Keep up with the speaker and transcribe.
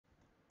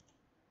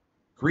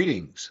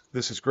Greetings,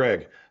 this is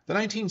Greg. The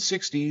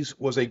 1960s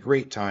was a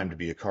great time to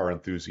be a car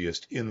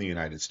enthusiast in the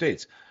United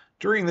States.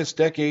 During this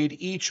decade,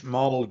 each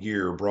model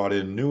year brought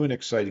in new and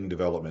exciting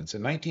developments,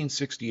 and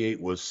 1968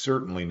 was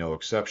certainly no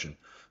exception.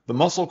 The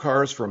muscle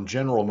cars from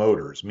General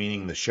Motors,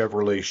 meaning the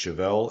Chevrolet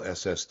Chevelle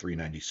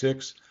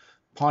SS396,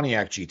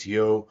 Pontiac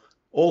GTO,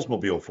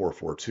 Oldsmobile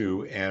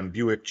 442, and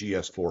Buick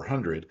GS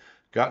 400,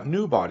 got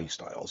new body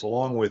styles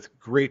along with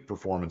great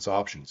performance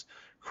options.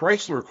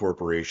 Chrysler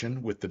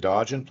Corporation, with the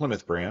Dodge and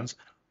Plymouth brands,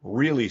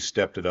 really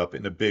stepped it up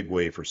in a big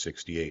way for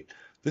 68.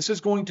 This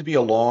is going to be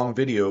a long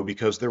video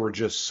because there were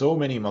just so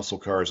many muscle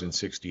cars in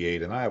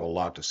 68, and I have a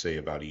lot to say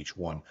about each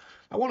one.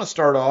 I want to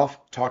start off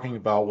talking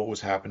about what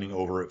was happening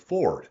over at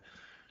Ford.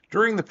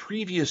 During the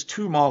previous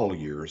two model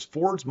years,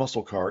 Ford's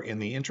muscle car in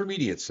the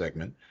intermediate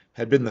segment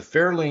had been the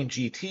Fairlane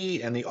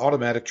GT and the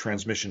automatic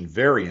transmission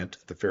variant,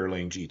 the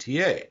Fairlane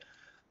GTA.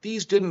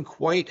 These didn't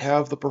quite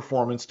have the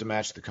performance to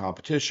match the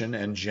competition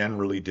and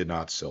generally did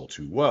not sell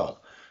too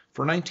well.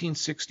 For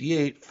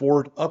 1968,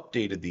 Ford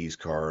updated these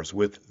cars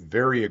with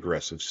very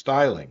aggressive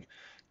styling.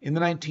 In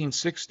the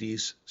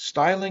 1960s,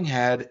 styling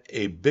had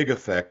a big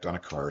effect on a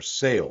car's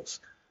sales.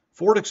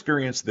 Ford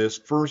experienced this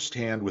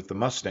firsthand with the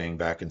Mustang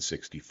back in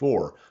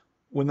 '64.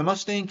 When the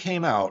Mustang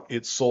came out,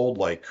 it sold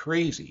like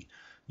crazy.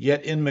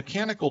 Yet in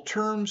mechanical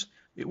terms,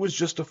 it was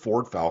just a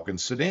Ford Falcon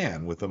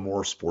sedan with a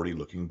more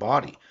sporty-looking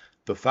body.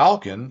 The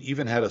Falcon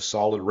even had a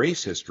solid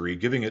race history,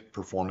 giving it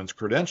performance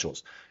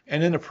credentials,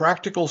 and in a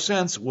practical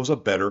sense was a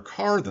better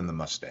car than the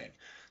Mustang.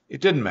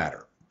 It didn't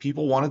matter.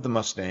 People wanted the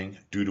Mustang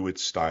due to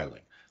its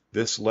styling.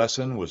 This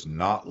lesson was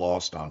not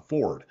lost on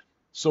Ford.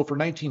 So for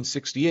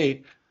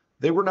 1968,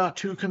 they were not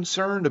too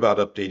concerned about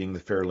updating the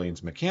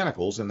Fairlane's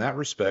mechanicals. In that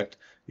respect,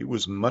 it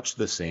was much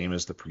the same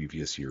as the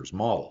previous year's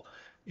model.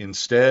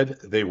 Instead,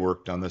 they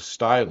worked on the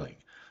styling.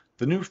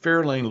 The new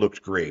Fairlane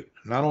looked great.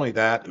 Not only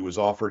that, it was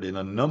offered in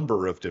a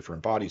number of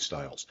different body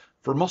styles.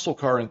 For muscle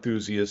car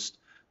enthusiasts,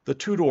 the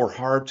two-door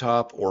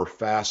hardtop or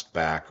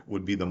fastback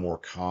would be the more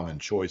common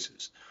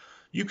choices.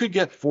 You could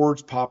get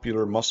Ford's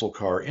popular muscle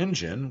car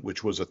engine,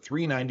 which was a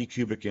 390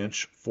 cubic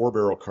inch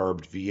four-barrel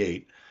carbed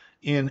V8,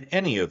 in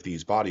any of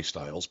these body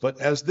styles,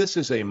 but as this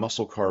is a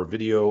muscle car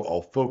video,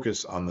 I'll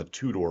focus on the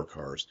two-door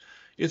cars.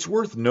 It's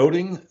worth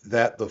noting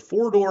that the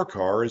four-door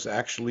car is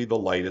actually the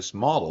lightest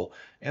model,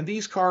 and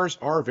these cars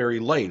are very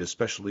light,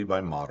 especially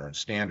by modern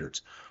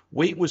standards.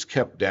 Weight was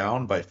kept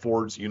down by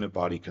Ford's unit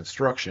body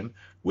construction,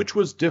 which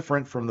was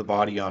different from the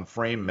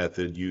body-on-frame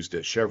method used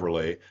at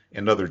Chevrolet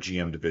and other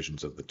GM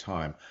divisions of the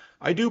time.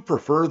 I do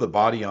prefer the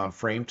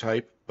body-on-frame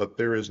type, but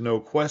there is no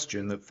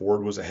question that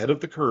Ford was ahead of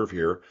the curve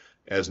here,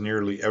 as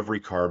nearly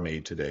every car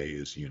made today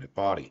is unit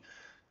body.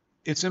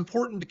 It's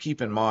important to keep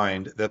in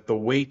mind that the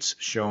weights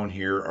shown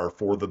here are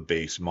for the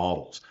base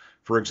models.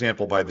 For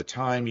example, by the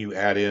time you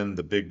add in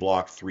the big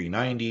block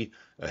 390,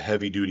 a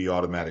heavy-duty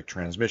automatic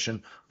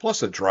transmission,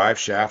 plus a drive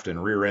shaft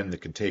and rear end that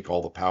can take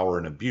all the power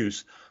and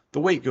abuse, the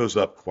weight goes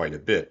up quite a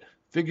bit.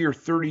 Figure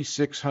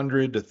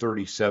 3,600 to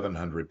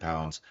 3,700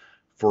 pounds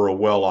for a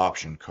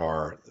well-optioned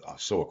car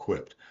so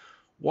equipped.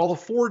 While the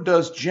Ford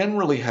does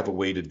generally have a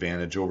weight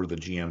advantage over the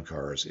GM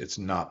cars, it's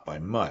not by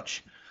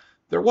much.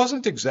 There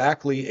wasn't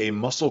exactly a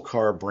muscle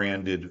car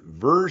branded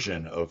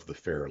version of the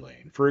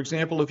Fairlane. For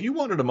example, if you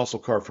wanted a muscle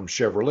car from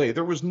Chevrolet,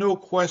 there was no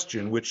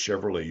question which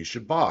Chevrolet you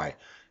should buy.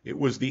 It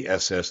was the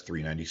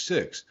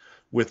SS396.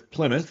 With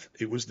Plymouth,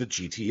 it was the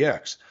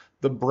GTX.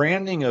 The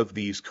branding of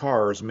these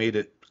cars made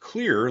it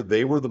clear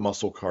they were the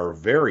muscle car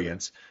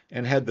variants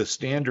and had the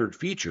standard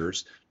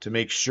features to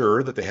make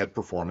sure that they had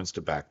performance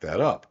to back that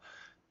up.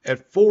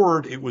 At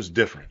Ford, it was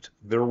different.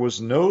 There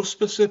was no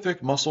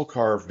specific muscle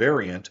car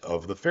variant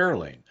of the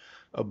Fairlane.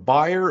 A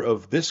buyer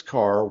of this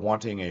car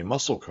wanting a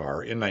muscle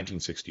car in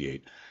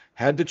 1968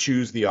 had to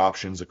choose the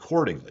options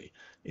accordingly.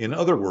 In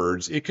other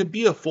words, it could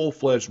be a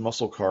full-fledged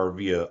muscle car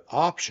via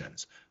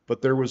options,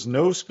 but there was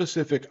no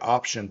specific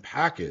option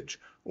package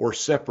or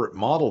separate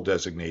model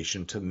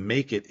designation to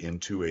make it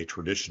into a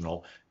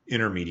traditional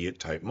intermediate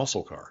type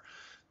muscle car.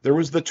 There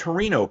was the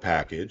Torino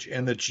package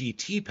and the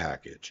GT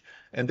package,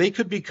 and they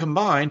could be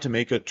combined to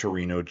make a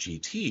Torino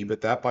GT,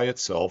 but that by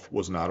itself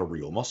was not a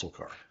real muscle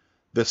car.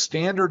 The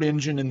standard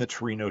engine in the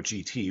Torino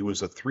GT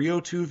was a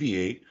 302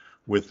 V8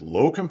 with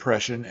low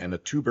compression and a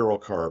two-barrel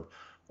carb,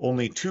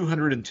 only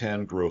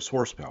 210 gross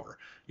horsepower.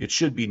 It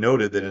should be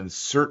noted that in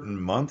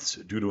certain months,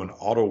 due to an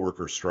auto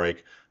worker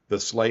strike, the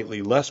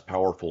slightly less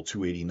powerful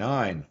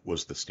 289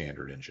 was the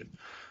standard engine.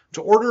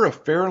 To order a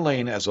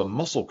Fairlane as a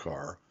muscle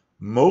car,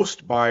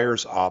 most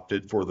buyers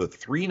opted for the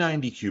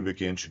 390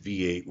 cubic inch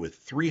V8 with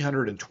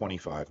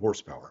 325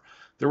 horsepower.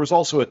 There was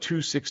also a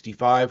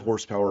 265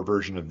 horsepower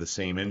version of the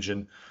same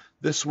engine.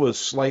 This was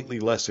slightly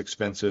less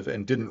expensive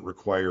and didn't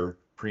require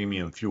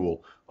premium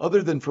fuel.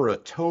 Other than for a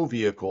tow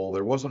vehicle,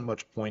 there wasn't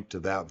much point to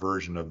that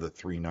version of the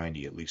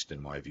 390, at least in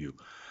my view.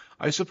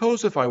 I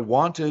suppose if I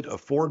wanted a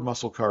Ford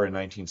muscle car in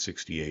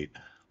 1968,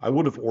 I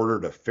would have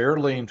ordered a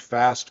Fairlane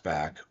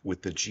Fastback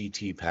with the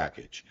GT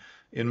package.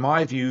 In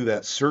my view,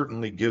 that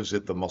certainly gives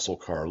it the muscle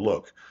car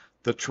look.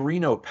 The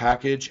Torino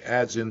package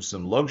adds in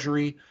some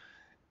luxury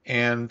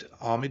And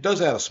it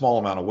does add a small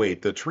amount of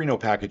weight. The Torino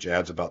package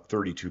adds about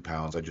 32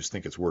 pounds. I just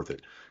think it's worth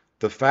it.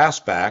 The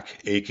Fastback,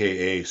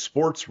 aka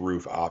Sports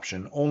Roof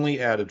option,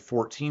 only added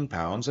 14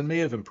 pounds and may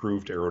have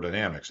improved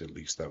aerodynamics. At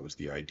least that was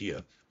the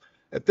idea.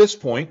 At this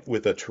point,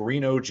 with a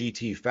Torino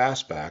GT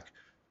Fastback,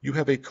 you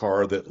have a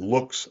car that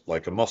looks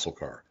like a muscle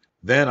car.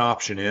 Then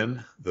option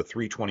in the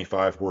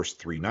 325 horse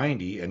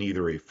 390 and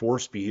either a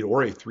 4-speed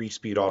or a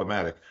 3-speed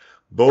automatic.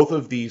 Both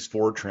of these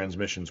Ford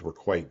transmissions were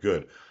quite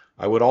good.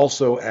 I would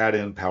also add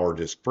in power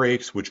disc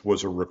brakes, which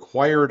was a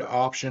required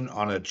option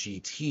on a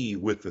GT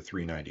with the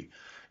 390.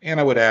 And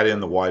I would add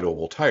in the wide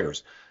oval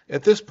tires.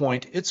 At this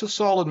point, it's a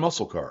solid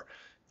muscle car.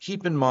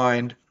 Keep in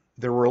mind,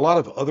 there were a lot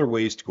of other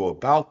ways to go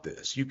about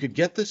this. You could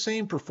get the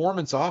same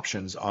performance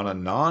options on a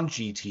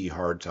non-GT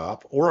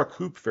hardtop or a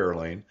coupe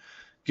Fairlane,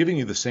 giving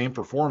you the same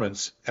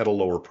performance at a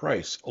lower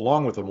price,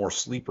 along with a more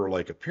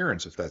sleeper-like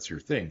appearance if that's your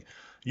thing.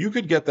 You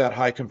could get that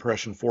high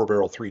compression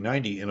 4-barrel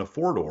 390 in a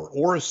 4-door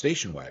or a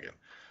station wagon.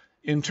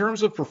 In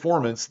terms of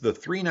performance, the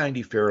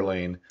 390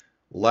 Fairlane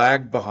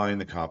lagged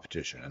behind the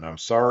competition. And I'm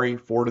sorry,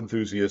 Ford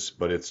enthusiasts,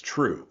 but it's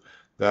true.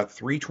 That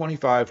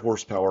 325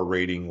 horsepower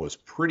rating was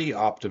pretty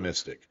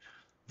optimistic.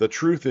 The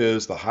truth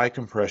is the high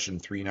compression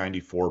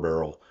 394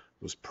 barrel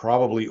was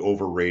probably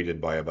overrated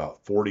by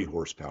about 40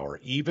 horsepower,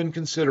 even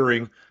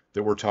considering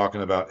that we're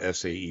talking about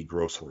SAE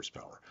gross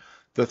horsepower.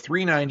 The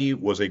 390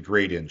 was a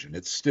great engine.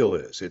 It still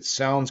is. It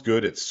sounds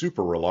good. It's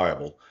super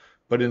reliable.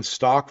 But in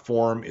stock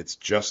form, it's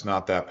just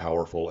not that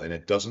powerful, and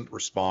it doesn't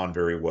respond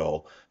very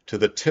well to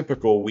the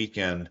typical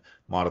weekend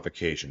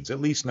modifications,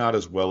 at least not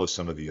as well as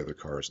some of the other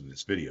cars in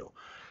this video.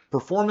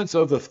 Performance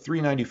of the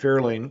 390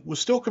 Fairlane was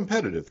still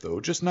competitive,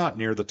 though, just not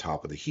near the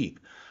top of the heap.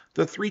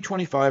 The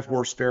 325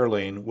 horse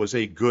Fairlane was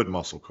a good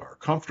muscle car,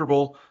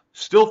 comfortable,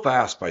 still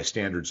fast by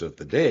standards of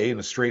the day. In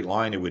a straight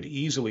line, it would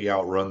easily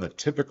outrun the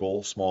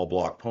typical small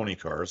block pony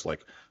cars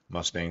like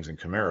Mustangs and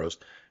Camaros,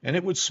 and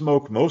it would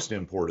smoke most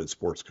imported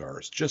sports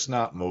cars, just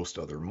not most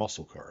other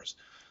muscle cars.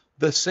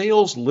 The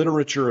sales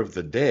literature of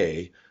the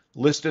day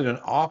listed an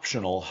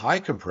optional high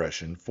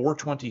compression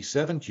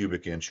 427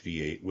 cubic inch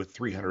V8 with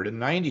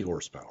 390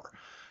 horsepower.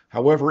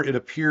 However, it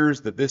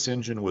appears that this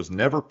engine was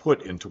never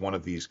put into one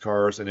of these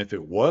cars, and if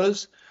it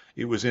was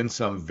in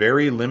some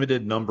very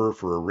limited number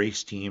for a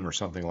race team or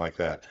something like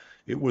that.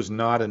 It was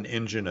not an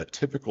engine a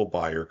typical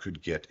buyer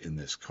could get in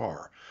this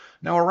car.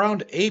 Now,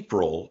 around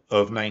April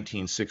of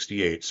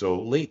 1968, so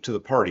late to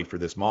the party for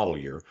this model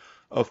year,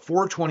 a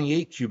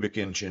 428 cubic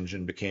inch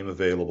engine became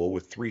available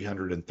with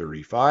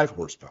 335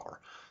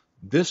 horsepower.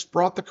 This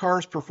brought the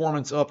car's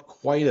performance up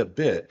quite a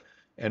bit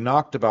and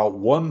knocked about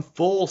 1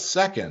 full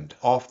second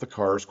off the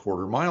car's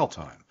quarter-mile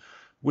time.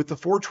 With the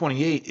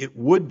 428, it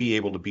would be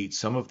able to beat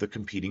some of the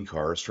competing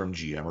cars from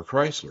GM or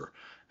Chrysler.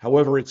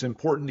 However, it's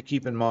important to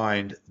keep in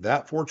mind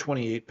that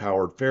 428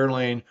 powered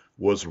Fairlane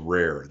was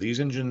rare. These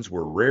engines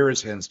were rare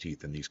as hen's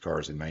teeth in these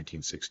cars in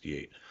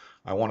 1968.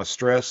 I want to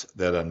stress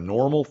that a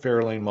normal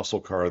Fairlane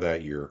muscle car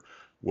that year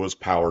was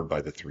powered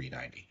by the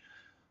 390.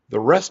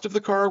 The rest of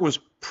the car was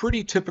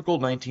pretty typical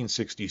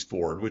 1960s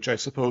Ford, which I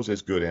suppose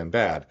is good and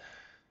bad.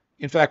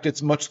 In fact,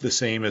 it's much the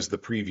same as the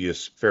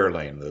previous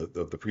Fairlane,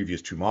 the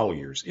previous two model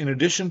years. In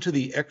addition to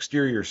the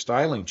exterior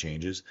styling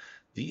changes,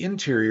 the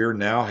interior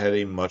now had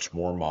a much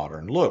more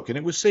modern look, and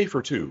it was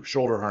safer too.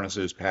 Shoulder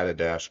harnesses, padded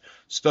dash,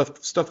 stuff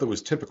that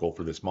was typical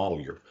for this model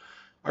year.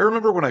 I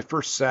remember when I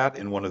first sat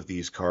in one of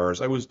these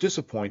cars, I was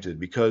disappointed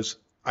because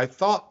I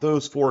thought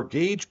those 4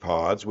 gauge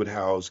pods would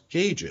house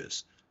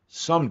gauges.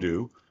 Some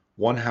do.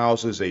 One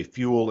houses a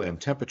fuel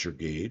and temperature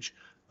gauge,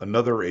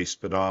 another a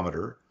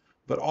speedometer,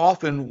 but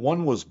often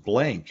one was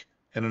blank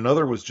and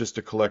another was just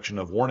a collection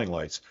of warning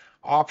lights.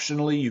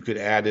 Optionally, you could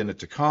add in a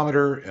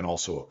tachometer and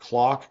also a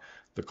clock.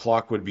 The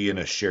clock would be in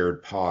a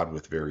shared pod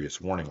with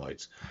various warning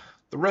lights.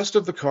 The rest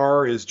of the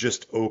car is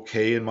just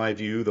okay in my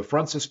view. The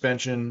front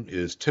suspension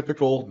is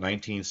typical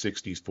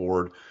 1960s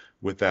Ford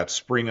with that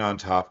spring on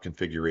top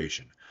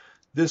configuration.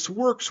 This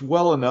works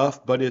well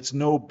enough, but it's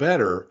no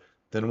better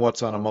than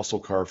what's on a muscle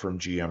car from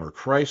GM or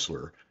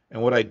Chrysler.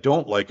 And what I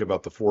don't like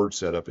about the Ford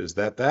setup is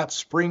that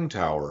spring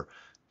tower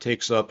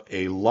takes up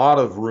a lot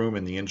of room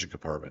in the engine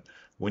compartment.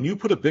 When you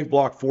put a big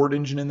block Ford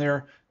engine in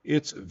there,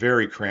 it's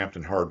very cramped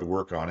and hard to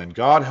work on. And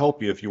God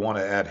help you if you want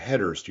to add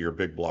headers to your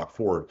big block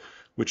Ford,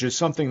 which is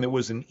something that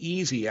was an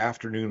easy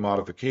afternoon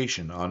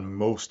modification on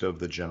most of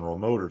the General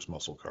Motors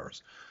muscle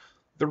cars.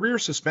 The rear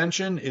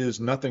suspension is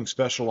nothing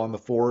special on the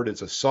Ford.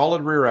 It's a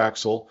solid rear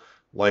axle,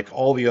 like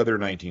all the other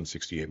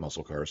 1968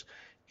 muscle cars,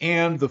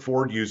 and the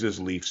Ford uses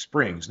leaf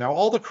springs. Now,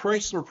 all the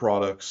Chrysler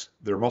products,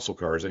 their muscle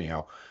cars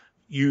anyhow,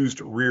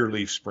 used rear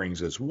leaf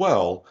springs as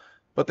well,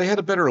 but they had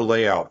a better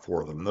layout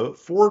for them. The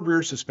Ford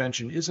rear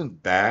suspension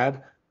isn't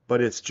bad, but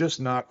it's just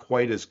not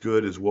quite as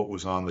good as what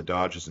was on the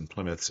Dodges and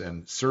Plymouths,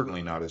 and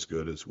certainly not as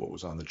good as what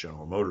was on the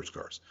General Motors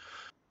cars.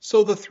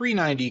 So the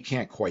 390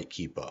 can't quite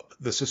keep up.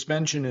 The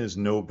suspension is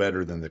no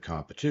better than the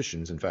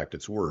competition's. In fact,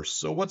 it's worse.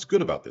 So what's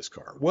good about this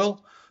car?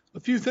 Well, a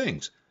few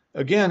things.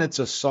 Again, it's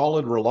a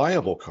solid,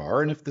 reliable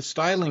car, and if the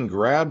styling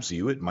grabs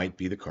you, it might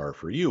be the car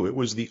for you. It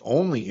was the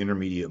only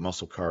intermediate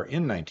muscle car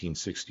in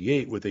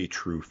 1968 with a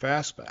true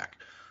fastback.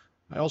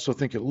 I also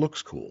think it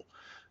looks cool.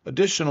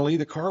 Additionally,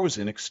 the car was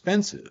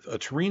inexpensive. A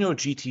Torino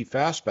GT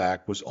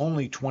Fastback was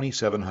only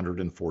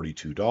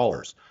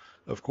 $2,742.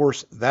 Of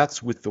course,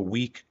 that's with the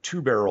weak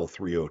two-barrel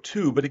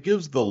 302, but it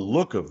gives the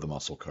look of the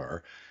muscle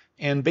car.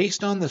 And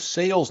based on the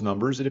sales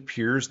numbers, it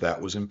appears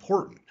that was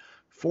important.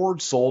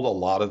 Ford sold a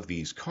lot of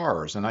these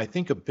cars, and I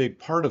think a big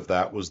part of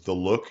that was the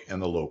look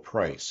and the low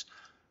price.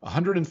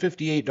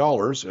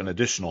 $158, an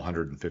additional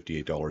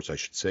 $158, I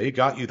should say,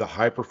 got you the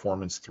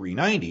high-performance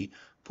 390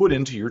 put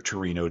into your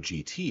Torino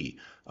GT.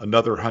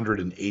 Another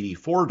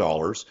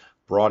 $184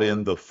 brought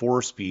in the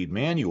 4-speed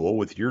manual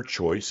with your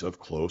choice of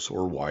close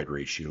or wide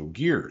ratio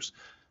gears.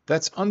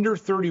 That's under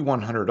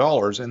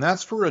 $3,100, and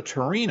that's for a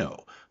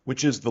Torino,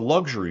 which is the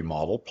luxury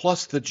model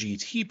plus the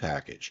GT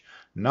package,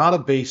 not a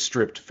base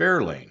stripped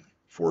Fairlane.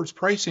 Ford's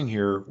pricing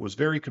here was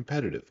very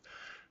competitive.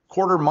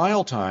 Quarter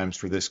mile times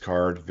for this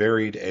car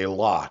varied a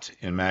lot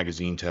in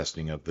magazine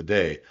testing of the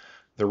day.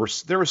 There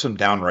was some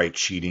downright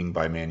cheating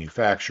by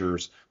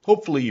manufacturers.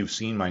 Hopefully you've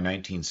seen my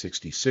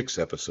 1966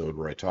 episode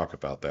where I talk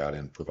about that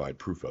and provide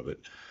proof of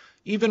it.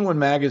 Even when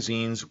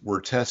magazines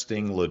were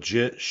testing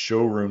legit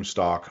showroom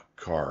stock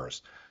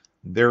cars,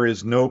 there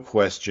is no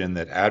question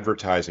that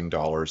advertising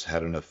dollars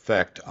had an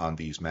effect on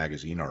these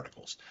magazine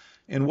articles.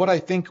 And what I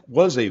think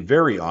was a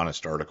very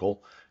honest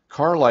article,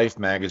 Car Life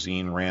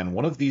magazine ran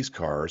one of these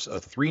cars, a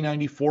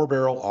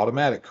 394-barrel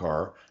automatic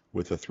car,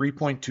 with a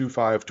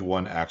 3.25 to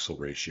 1 axle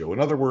ratio. In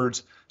other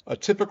words, a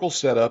typical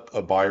setup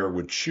a buyer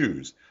would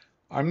choose.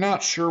 I'm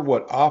not sure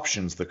what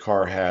options the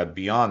car had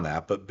beyond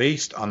that, but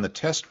based on the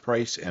test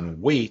price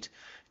and weight,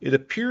 it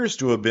appears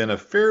to have been a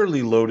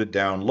fairly loaded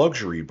down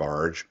luxury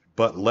barge,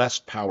 but less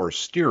power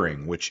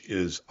steering, which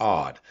is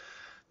odd.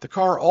 The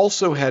car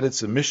also had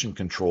its emission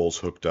controls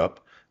hooked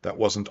up. That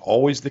wasn't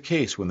always the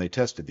case when they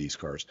tested these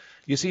cars.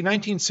 You see,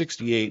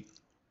 1968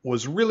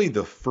 was really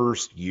the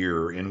first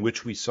year in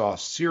which we saw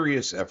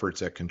serious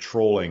efforts at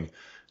controlling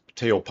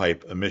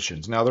tailpipe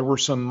emissions. Now, there were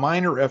some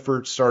minor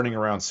efforts starting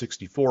around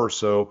 64 or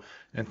so,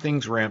 and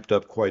things ramped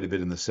up quite a bit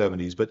in the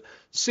 70s, but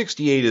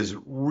 68 is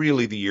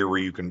really the year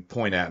where you can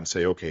point at and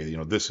say, okay,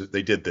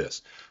 they did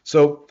this.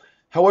 So,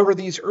 however,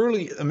 these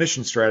early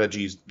emission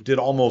strategies did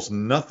almost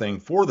nothing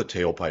for the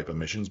tailpipe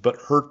emissions,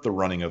 but hurt the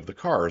running of the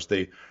cars.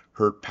 They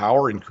hurt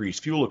power,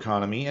 increased fuel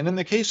economy, and in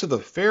the case of the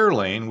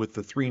Fairlane with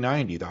the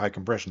 390, the high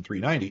compression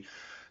 390,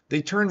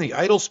 they turned the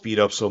idle speed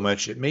up so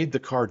much it made the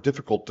car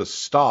difficult to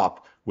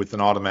stop with an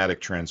automatic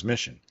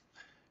transmission.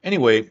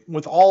 Anyway,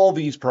 with all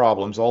these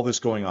problems, all this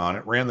going on,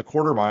 it ran the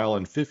quarter mile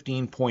in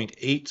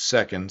 15.8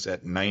 seconds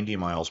at 90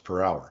 miles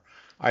per hour.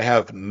 I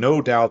have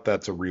no doubt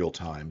that's a real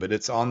time, but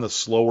it's on the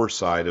slower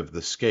side of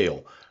the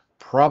scale,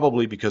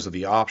 probably because of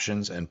the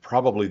options and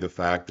probably the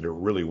fact that it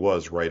really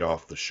was right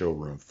off the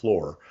showroom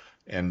floor,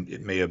 and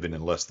it may have been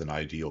in less than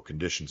ideal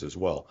conditions as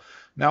well.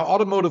 Now,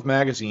 automotive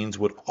magazines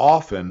would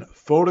often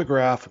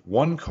photograph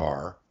one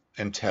car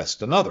and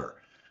test another.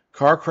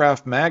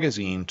 Carcraft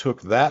magazine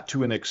took that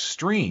to an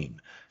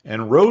extreme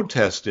and road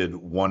tested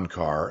one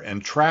car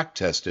and track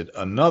tested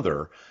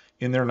another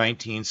in their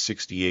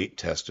 1968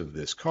 test of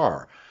this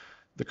car.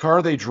 The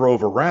car they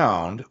drove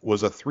around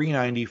was a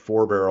 390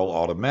 four-barrel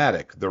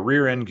automatic. The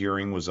rear-end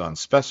gearing was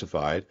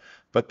unspecified,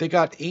 but they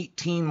got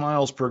 18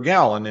 miles per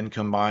gallon in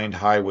combined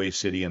highway,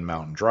 city, and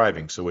mountain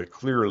driving, so it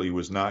clearly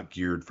was not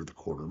geared for the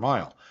quarter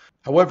mile.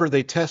 However,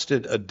 they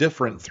tested a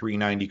different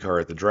 390 car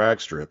at the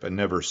drag strip and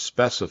never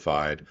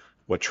specified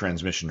what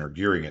transmission or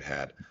gearing it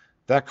had.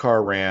 That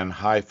car ran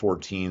high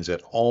 14s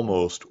at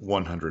almost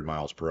 100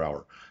 miles per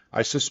hour.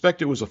 I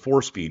suspect it was a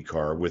 4-speed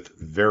car with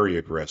very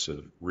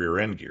aggressive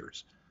rear-end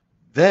gears.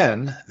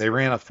 Then they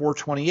ran a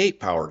 428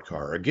 powered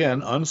car,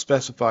 again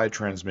unspecified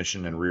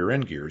transmission and rear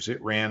end gears.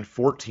 It ran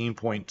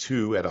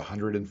 14.2 at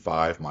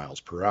 105 miles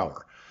per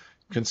hour.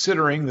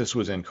 Considering this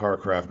was in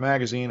Carcraft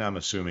magazine, I'm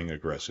assuming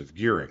aggressive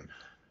gearing.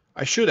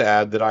 I should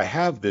add that I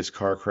have this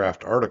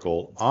Carcraft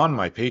article on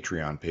my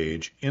Patreon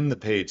page in the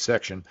paid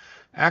section.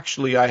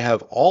 Actually, I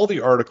have all the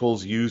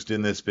articles used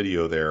in this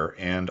video there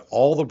and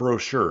all the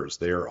brochures.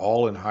 They are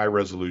all in high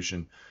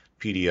resolution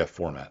PDF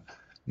format.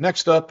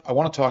 Next up, I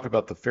want to talk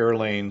about the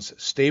Fairlane's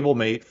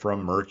stablemate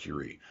from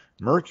Mercury.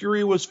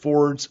 Mercury was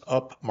Ford's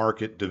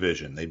upmarket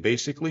division. They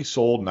basically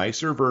sold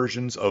nicer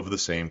versions of the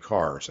same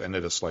cars and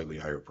at a slightly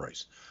higher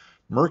price.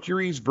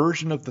 Mercury's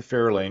version of the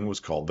Fairlane was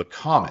called the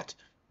Comet.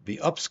 The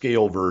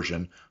upscale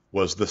version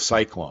was the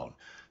Cyclone.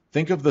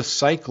 Think of the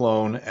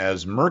Cyclone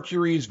as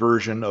Mercury's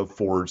version of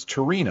Ford's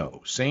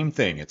Torino. Same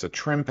thing. It's a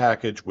trim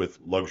package with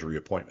luxury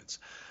appointments.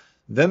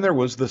 Then there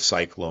was the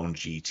Cyclone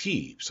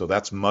GT, so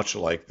that's much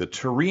like the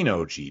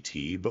Torino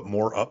GT, but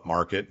more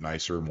upmarket,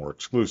 nicer, more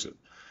exclusive.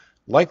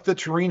 Like the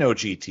Torino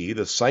GT,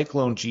 the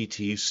Cyclone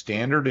GT's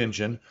standard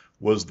engine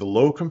was the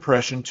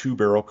low-compression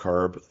two-barrel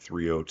carb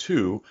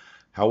 302.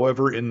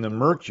 However, in the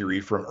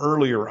Mercury from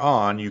earlier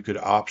on, you could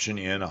option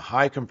in a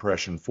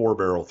high-compression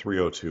four-barrel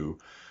 302,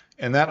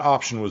 And that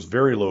option was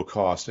very low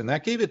cost, and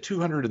that gave it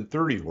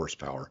 230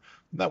 horsepower.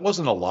 That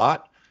wasn't a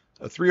lot.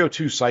 A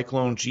 302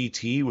 Cyclone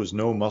GT was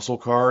no muscle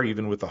car,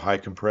 even with the high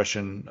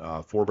compression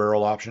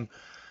four-barrel option.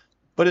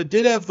 But it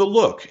did have the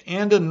look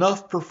and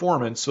enough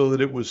performance so that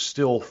it was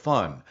still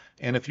fun.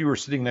 And if you were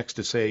sitting next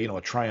to, say,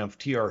 a Triumph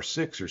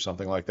TR6 or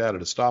something like that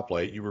at a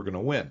stoplight, you were going to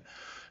win.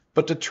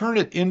 But to turn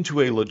it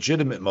into a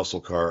legitimate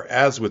muscle car,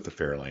 as with the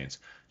Fairlanes,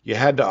 you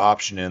had to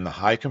option in the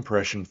high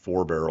compression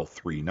four-barrel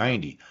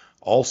 390.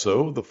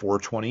 Also, the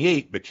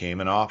 428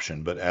 became an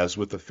option, but as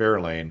with the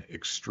Fairlane,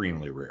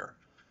 extremely rare.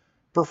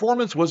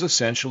 Performance was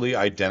essentially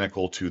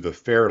identical to the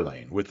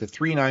Fairlane. With the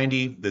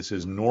 390, this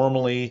is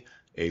normally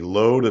a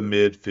low to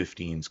mid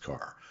 15s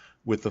car.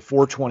 With the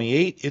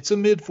 428, it's a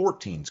mid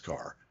 14s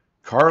car.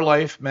 Car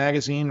Life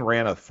magazine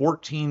ran a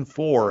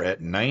 14.4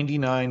 at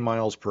 99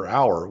 miles per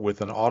hour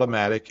with an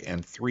automatic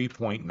and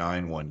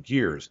 3.91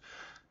 gears.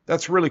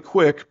 That's really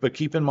quick, but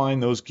keep in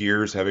mind those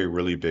gears have a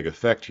really big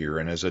effect here.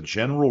 And as a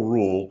general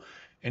rule,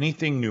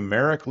 anything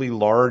numerically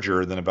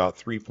larger than about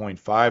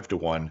 3.5 to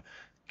 1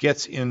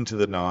 gets into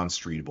the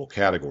non-streetable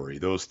category.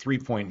 Those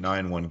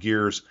 3.91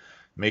 gears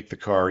make the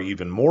car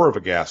even more of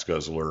a gas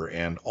guzzler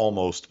and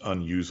almost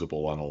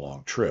unusable on a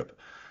long trip.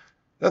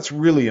 That's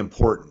really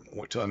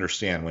important to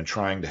understand when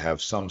trying to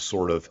have some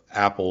sort of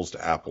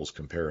apples-to-apples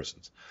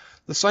comparisons.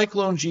 The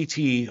Cyclone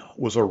GT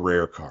was a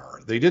rare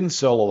car. They didn't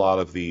sell a lot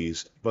of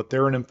these, but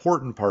they're an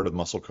important part of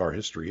muscle car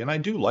history, and I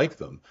do like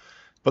them.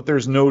 But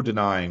there's no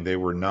denying they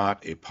were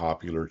not a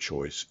popular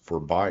choice for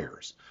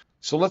buyers.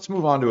 So let's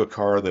move on to a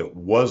car that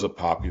was a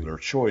popular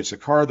choice, a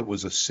car that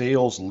was a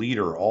sales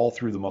leader all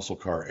through the muscle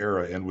car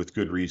era, and with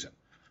good reason.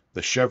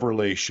 The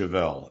Chevrolet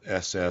Chevelle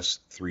SS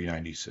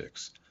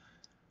 396.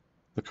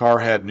 The car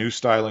had new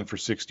styling for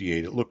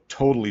 '68. It looked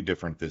totally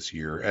different this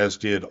year, as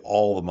did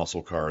all the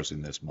muscle cars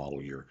in this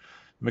model year.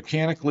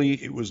 Mechanically,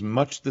 it was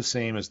much the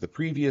same as the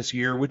previous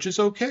year, which is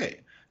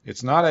okay.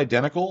 It's not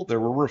identical. There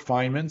were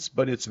refinements,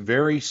 but it's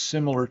very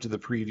similar to the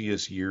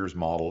previous year's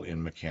model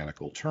in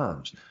mechanical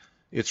terms.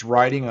 It's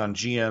riding on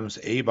GM's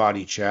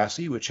A-body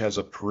chassis, which has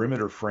a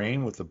perimeter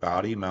frame with the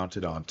body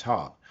mounted on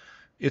top.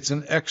 It's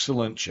an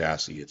excellent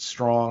chassis. It's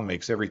strong,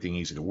 makes everything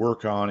easy to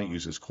work on. It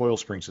uses coil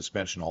spring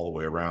suspension all the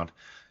way around.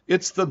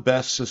 It's the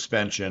best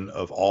suspension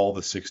of all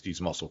the '60s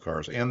muscle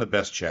cars and the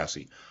best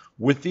chassis,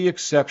 with the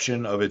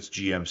exception of its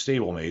GM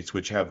stablemates,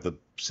 which have the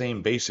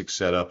same basic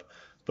setup,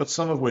 but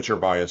some of which are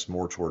biased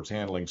more towards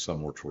handling, some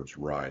more towards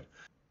ride.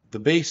 The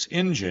base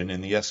engine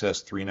in the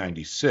SS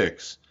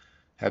 396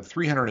 had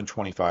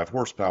 325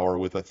 horsepower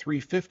with a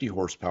 350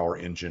 horsepower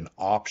engine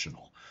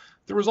optional.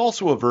 There was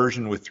also a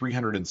version with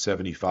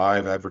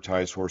 375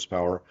 advertised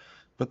horsepower,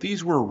 but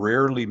these were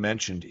rarely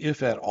mentioned,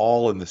 if at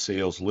all, in the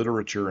sales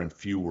literature, and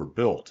few were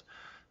built.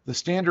 The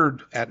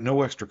standard at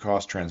no extra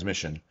cost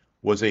transmission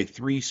was a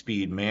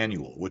 3-speed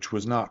manual, which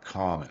was not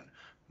common.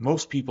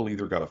 Most people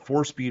either got a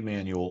 4-speed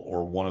manual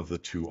or one of the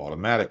two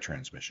automatic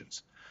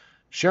transmissions.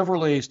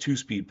 Chevrolet's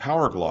 2-speed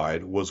Power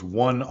Glide was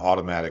one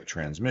automatic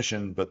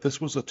transmission, but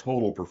this was a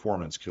total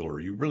performance killer.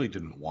 You really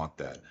didn't want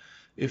that.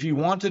 If you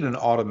wanted an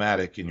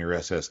automatic in your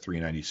SS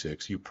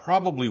 396, you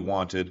probably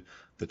wanted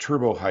the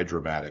Turbo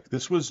Hydromatic.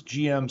 This was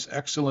GM's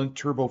excellent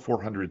Turbo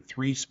 400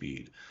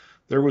 3-speed.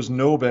 There was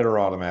no better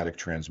automatic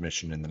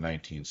transmission in the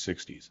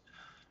 1960s.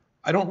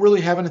 I don't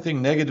really have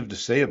anything negative to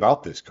say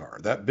about this car.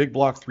 That big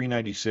block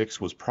 396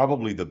 was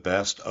probably the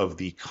best of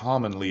the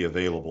commonly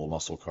available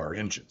muscle car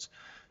engines.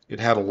 It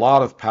had a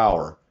lot of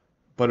power,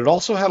 but it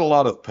also had a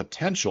lot of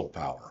potential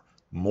power,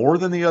 more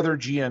than the other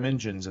GM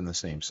engines in the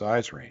same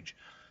size range.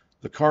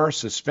 The car's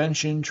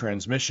suspension,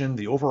 transmission,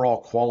 the overall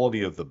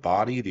quality of the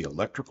body, the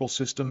electrical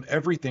system,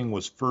 everything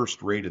was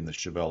first rate in the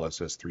Chevelle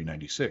SS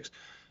 396.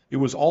 It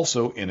was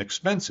also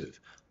inexpensive.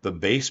 The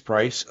base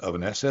price of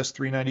an SS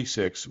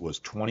 396 was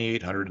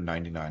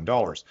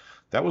 $2,899.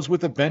 That was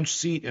with a bench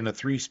seat and a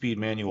 3-speed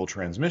manual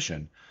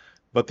transmission.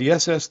 But the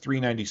SS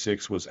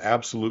 396 was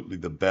absolutely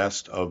the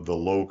best of the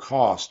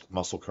low-cost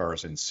muscle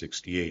cars in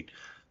 '68,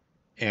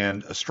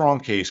 and a strong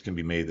case can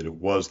be made that it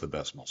was the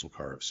best muscle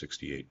car of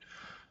 '68.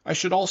 I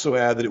should also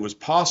add that it was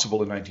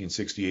possible in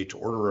 1968 to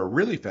order a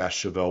really fast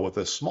Chevelle with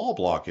a small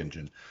block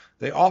engine.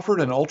 They offered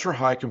an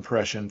ultra-high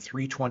compression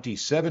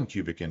 327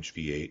 cubic inch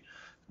V8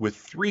 with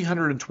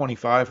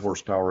 325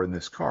 horsepower in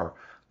this car.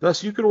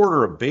 Thus, you could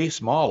order a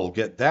base model,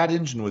 get that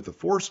engine with a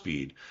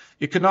 4-speed.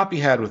 It could not be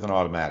had with an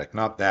automatic,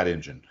 not that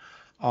engine.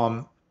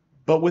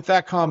 But with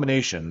that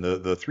combination, the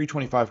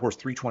 325 horse,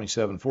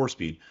 327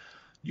 4-speed,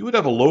 you would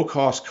have a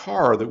low-cost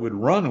car that would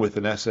run with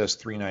an SS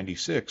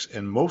 396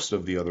 and most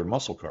of the other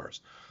muscle cars.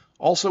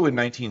 Also in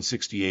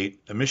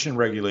 1968, emission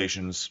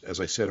regulations, as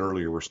I said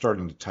earlier, were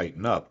starting to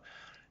tighten up,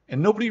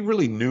 and nobody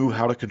really knew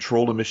how to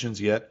control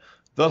emissions yet.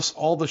 Thus,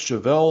 all the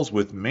Chevelles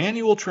with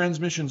manual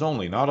transmissions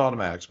only, not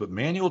automatics, but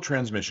manual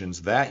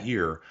transmissions that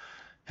year,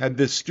 had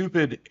this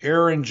stupid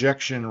air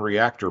injection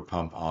reactor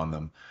pump on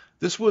them.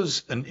 This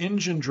was an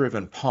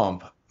engine-driven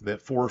pump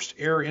that forced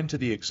air into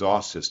the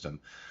exhaust system.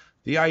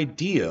 The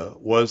idea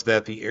was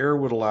that the air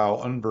would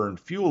allow unburned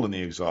fuel in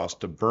the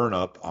exhaust to burn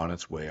up on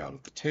its way out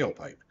of the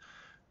tailpipe.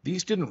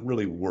 These didn't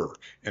really work,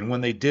 and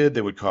when they did,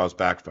 they would cause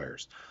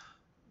backfires.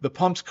 The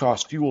pumps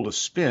cost fuel to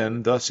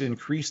spin, thus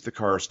increased the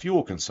car's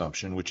fuel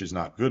consumption, which is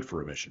not good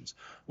for emissions.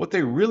 What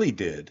they really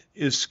did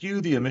is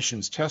skew the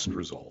emissions test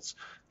results.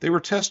 They were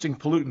testing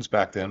pollutants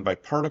back then by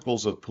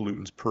particles of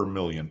pollutants per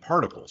million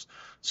particles.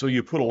 So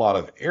you put a lot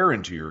of air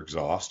into your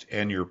exhaust,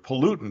 and your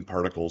pollutant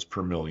particles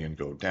per million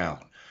go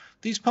down.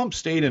 These pumps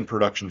stayed in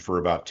production for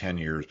about 10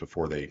 years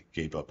before they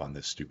gave up on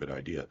this stupid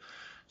idea.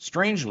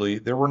 Strangely,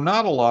 there were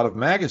not a lot of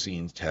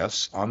magazine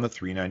tests on the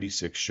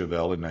 396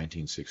 Chevelle in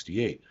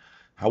 1968.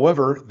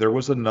 However, there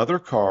was another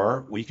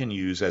car we can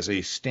use as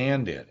a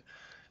stand-in.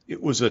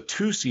 It was a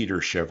two-seater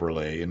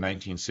Chevrolet in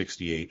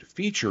 1968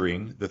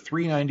 featuring the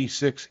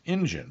 396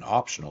 engine,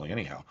 optionally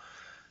anyhow.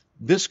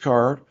 This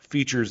car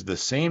features the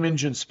same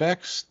engine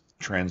specs,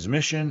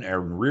 transmission,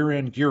 and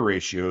rear-end gear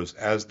ratios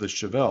as the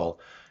Chevelle,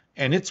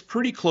 and it's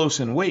pretty close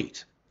in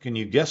weight. Can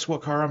you guess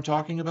what car I'm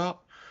talking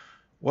about?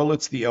 Well,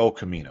 it's the El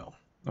Camino.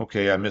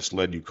 Okay, I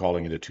misled you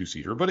calling it a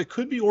two-seater, but it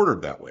could be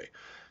ordered that way.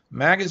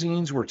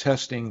 Magazines were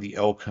testing the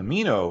El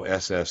Camino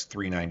SS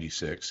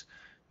 396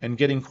 and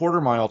getting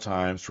quarter-mile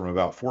times from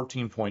about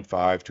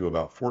 14.5 to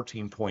about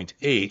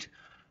 14.8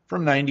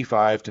 from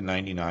 95 to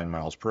 99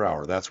 miles per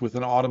hour. That's with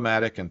an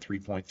automatic and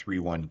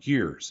 3.31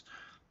 gears.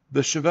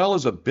 The Chevelle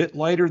is a bit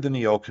lighter than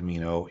the El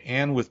Camino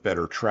and with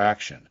better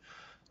traction.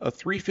 A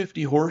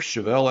 350-horse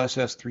Chevelle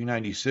SS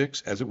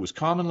 396, as it was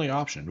commonly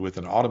optioned with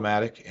an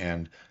automatic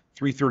and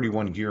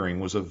 331 gearing,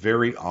 was a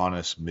very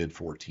honest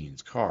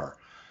mid-14s car.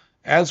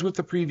 As with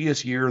the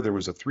previous year, there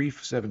was a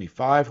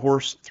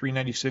 375-horse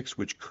 396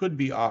 which could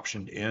be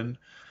optioned in.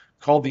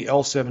 Called the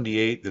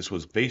L78, this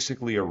was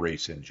basically a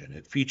race engine.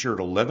 It featured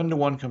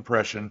 11-to-1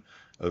 compression,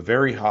 a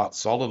very hot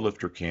solid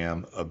lifter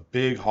cam, a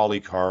big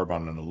Holley carb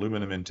on an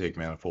aluminum intake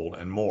manifold,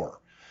 and more.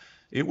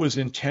 It was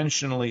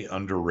intentionally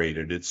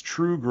underrated. Its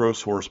true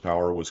gross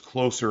horsepower was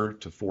closer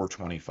to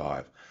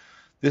 425.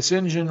 This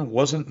engine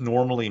wasn't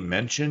normally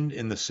mentioned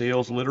in the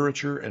sales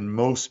literature, and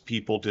most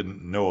people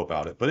didn't know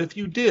about it. But if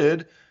you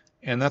did,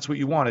 and that's what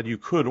you wanted, you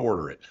could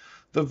order it.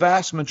 The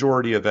vast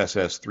majority of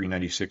SS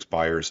 396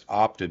 buyers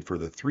opted for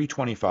the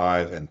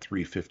 325 and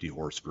 350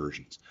 horse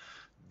versions.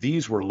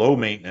 These were low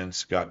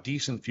maintenance, got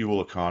decent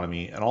fuel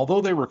economy, and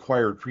although they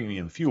required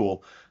premium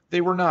fuel,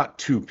 they were not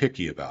too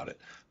picky about it.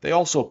 They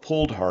also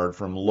pulled hard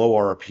from low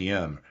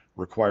RPM,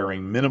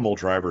 requiring minimal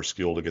driver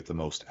skill to get the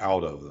most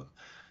out of them.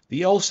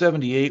 The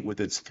L78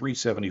 with its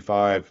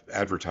 375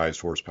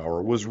 advertised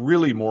horsepower was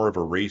really more of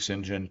a race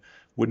engine,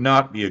 would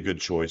not be a good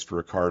choice for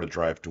a car to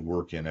drive to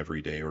work in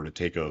every day or to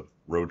take a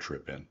road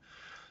trip in.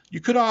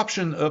 You could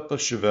option up a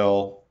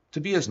Chevelle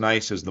to be as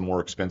nice as the more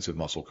expensive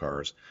muscle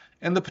cars,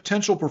 and the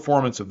potential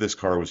performance of this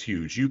car was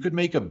huge. You could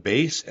make a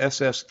base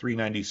SS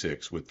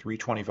 396 with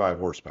 325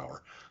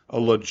 horsepower, a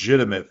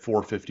legitimate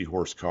 450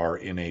 horse car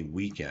in a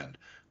weekend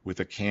with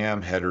a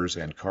cam, headers,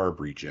 and carb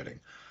rejetting.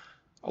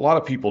 A lot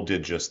of people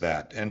did just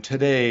that, and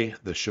today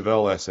the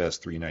Chevelle SS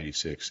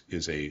 396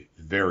 is a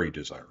very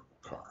desirable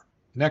car.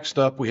 Next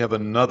up, we have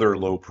another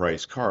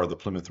low-price car, the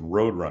Plymouth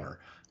Roadrunner.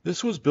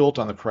 This was built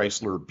on the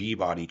Chrysler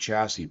B-body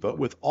chassis, but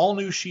with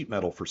all-new sheet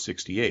metal for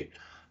 '68.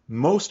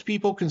 Most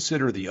people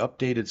consider the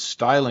updated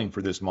styling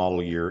for this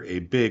model year a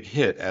big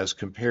hit as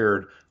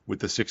compared with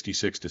the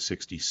 '66 to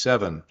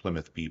 '67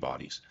 Plymouth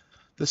B-bodies.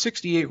 The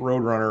 '68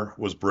 Roadrunner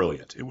was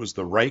brilliant. It was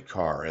the right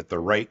car at the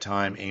right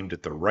time, aimed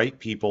at the right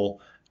people,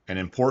 and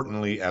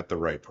importantly, at the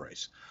right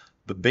price.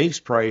 The base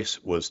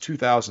price was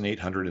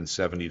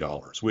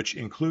 $2,870, which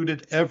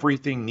included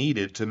everything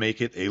needed to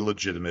make it a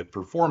legitimate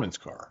performance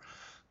car.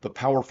 The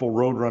powerful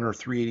Roadrunner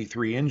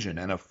 383 engine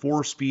and a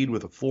 4-speed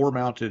with a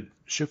floor-mounted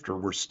shifter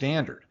were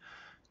standard.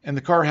 And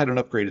the car had an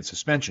upgraded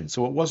suspension,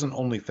 so it wasn't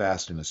only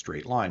fast in a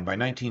straight line. By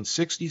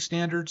 1960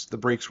 standards, the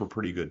brakes were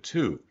pretty good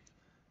too.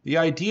 The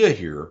idea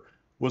here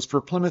was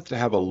for Plymouth to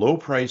have a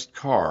low-priced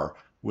car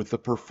with the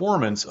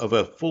performance of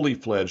a fully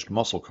fledged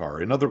muscle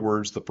car. In other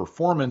words, the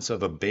performance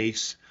of a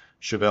base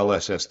Chevelle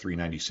SS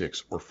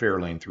 396 or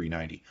Fairlane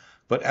 390,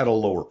 but at a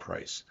lower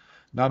price.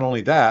 Not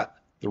only that,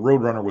 the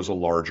Roadrunner was a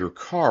larger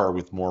car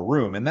with more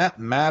room, and that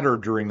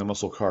mattered during the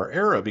muscle car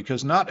era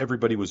because not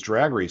everybody was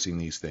drag racing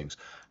these things.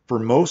 For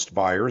most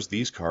buyers,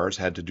 these cars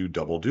had to do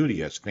double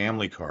duty as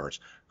family cars,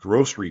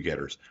 grocery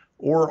getters,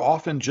 or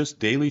often just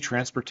daily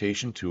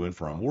transportation to and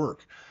from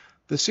work.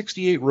 The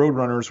 '68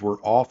 Roadrunners were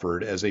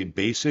offered as a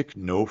basic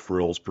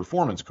no-frills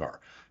performance car.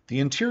 The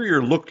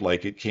interior looked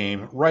like it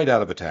came right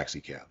out of a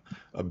taxicab.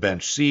 A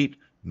bench seat,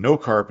 no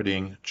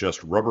carpeting,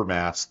 just rubber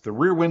mats. The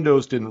rear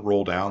windows didn't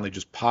roll down, they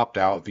just popped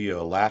out via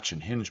a latch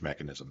and hinge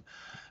mechanism.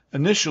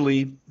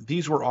 Initially,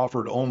 these were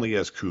offered only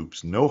as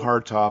coupes, no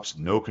hardtops,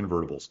 no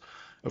convertibles.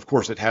 Of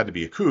course, it had to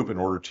be a coupe in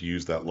order to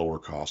use that lower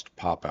cost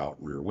pop-out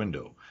rear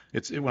window.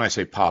 When I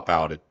say pop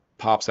out, it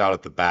pops out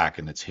at the back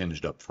and it's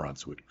hinged up front,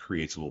 so it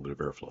creates a little bit of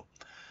airflow.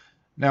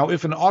 Now,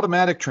 if an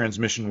automatic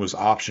transmission was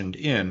optioned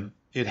in,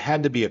 it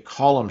had to be a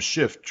column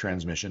shift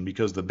transmission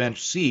because the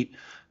bench seat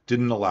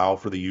didn't allow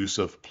for the use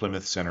of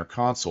Plymouth center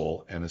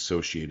console and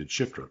associated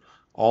shifter.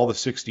 All the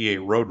 '68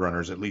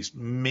 Roadrunners, at least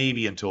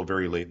maybe until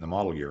very late in the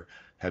model year,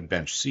 had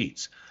bench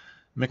seats.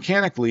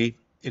 Mechanically,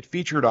 it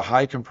featured a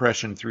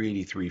high-compression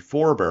 383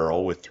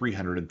 four-barrel with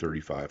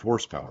 335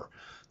 horsepower.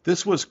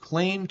 This was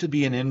claimed to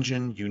be an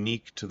engine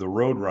unique to the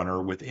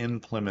Roadrunner within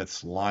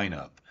Plymouth's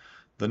lineup.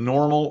 The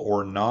normal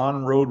or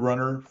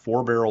non-Roadrunner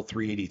four-barrel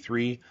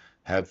 383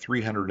 had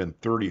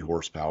 330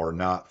 horsepower,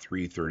 not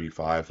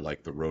 335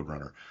 like the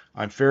Roadrunner.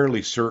 I'm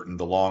fairly certain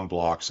the long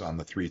blocks on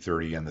the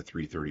 330 and the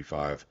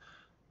 335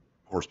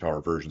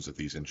 horsepower versions of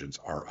these engines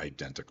are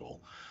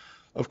identical.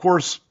 Of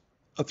course,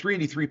 a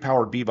 383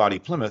 powered B-body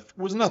Plymouth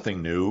was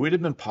nothing new. It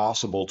had been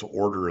possible to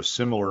order a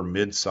similar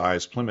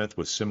mid-size Plymouth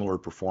with similar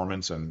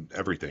performance and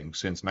everything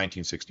since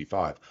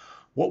 1965.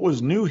 What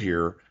was new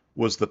here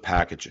was the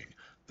packaging.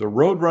 The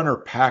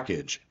Roadrunner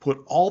package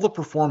put all the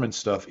performance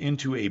stuff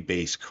into a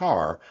base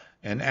car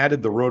and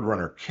added the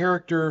Roadrunner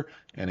character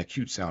and a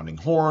cute-sounding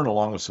horn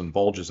along with some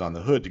bulges on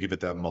the hood to give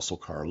it that muscle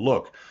car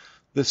look.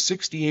 The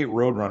 68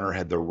 Roadrunner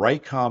had the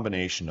right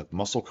combination of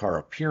muscle car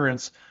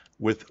appearance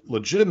with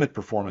legitimate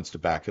performance to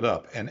back it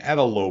up, and at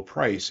a low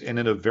price and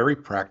in a very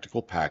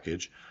practical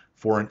package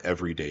for an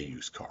everyday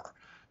use car.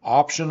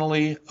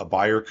 Optionally, a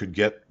buyer could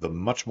get the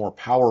much more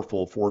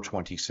powerful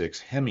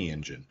 426 Hemi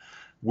engine,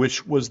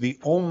 which was the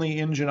only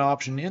engine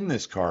option in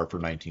this car for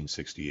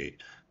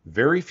 1968.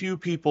 Very few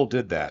people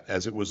did that,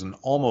 as it was an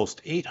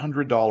almost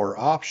 $800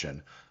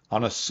 option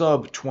on a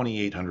sub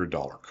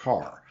 $2,800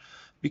 car.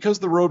 Because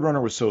the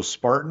Roadrunner was so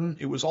Spartan,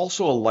 it was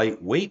also a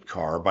lightweight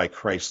car by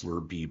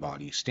Chrysler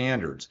B-body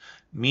standards,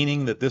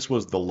 meaning that this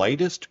was the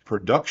lightest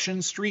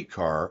production street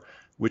car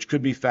which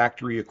could be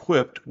factory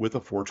equipped with a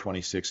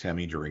 426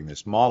 Hemi during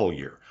this model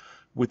year.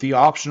 With the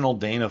optional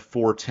Dana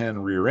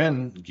 410 rear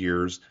end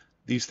gears,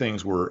 these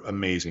things were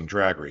amazing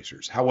drag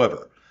racers.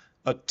 However,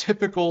 a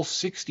typical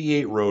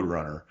 68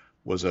 Roadrunner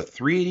was a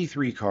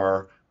 383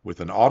 car with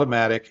an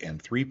automatic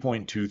and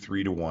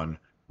 3.23 to 1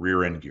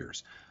 rear end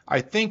gears. I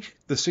think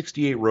the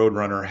 68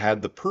 Roadrunner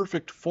had the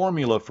perfect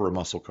formula for a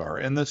muscle car,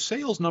 and the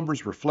sales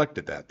numbers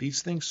reflected that.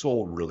 These things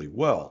sold really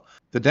well.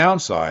 The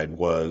downside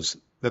was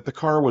that the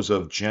car was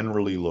of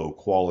generally low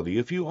quality.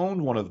 If you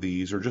owned one of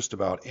these or just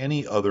about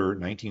any other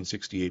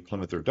 1968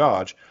 Plymouth or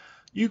Dodge,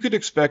 you could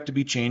expect to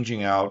be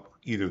changing out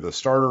either the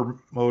starter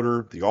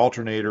motor, the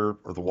alternator,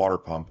 or the water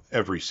pump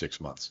every 6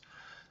 months.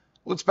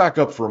 Let's back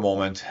up for a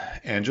moment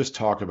and just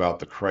talk about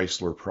the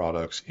Chrysler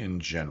products in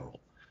general.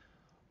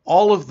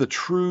 All of the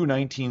true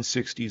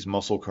 1960s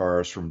muscle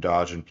cars from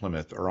Dodge and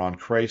Plymouth are on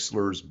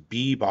Chrysler's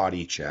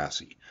B-body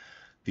chassis.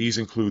 These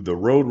include the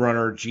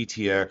Roadrunner,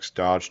 GTX,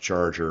 Dodge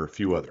Charger, a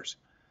few others.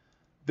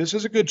 This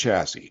is a good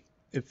chassis.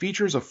 It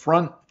features a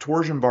front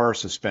torsion bar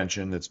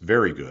suspension that's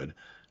very good.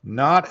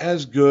 Not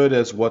as good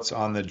as what's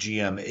on the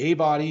GM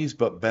A-bodies,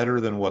 but better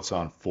than what's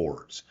on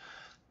Ford's.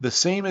 The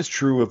same is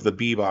true of the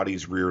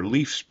B-body's rear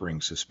leaf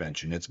spring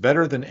suspension. It's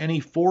better than any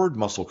Ford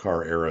muscle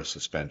car era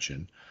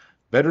suspension,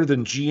 better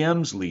than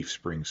GM's leaf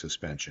spring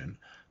suspension,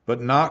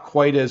 but not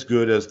quite as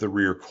good as the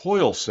rear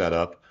coil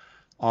setup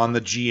on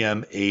the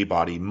GM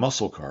A-body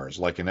muscle cars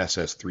like an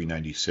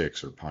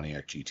SS396 or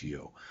Pontiac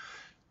G.T.O.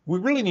 We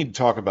really need to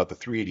talk about the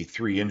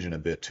 383 engine a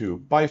bit too.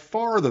 By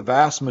far the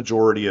vast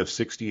majority of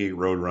 68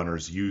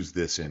 Roadrunners use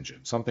this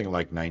engine, something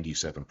like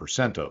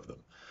 97% of them.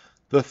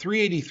 The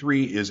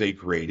 383 is a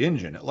great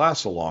engine. It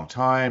lasts a long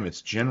time,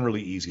 it's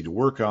generally easy to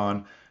work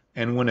on,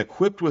 and when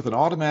equipped with an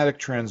automatic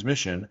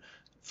transmission,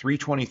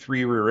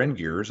 323 rear end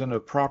gears, and a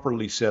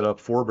properly set up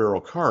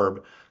four-barrel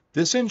carb,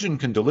 this engine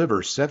can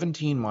deliver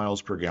 17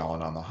 miles per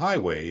gallon on the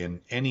highway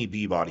in any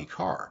B-body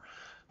car.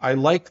 I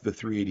like the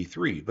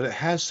 383, but it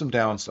has some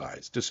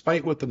downsides.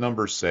 Despite what the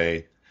numbers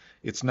say,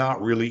 it's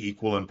not really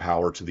equal in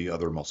power to the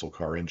other muscle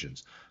car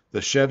engines.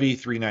 The Chevy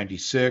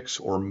 396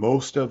 or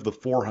most of the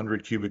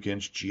 400 cubic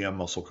inch GM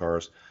muscle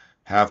cars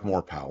have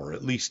more power,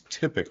 at least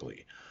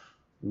typically.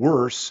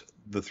 Worse,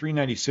 the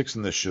 396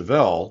 and the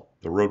Chevelle,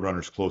 the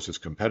Roadrunner's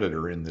closest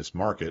competitor in this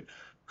market,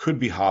 could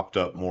be hopped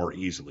up more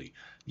easily.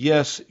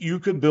 Yes, you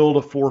could build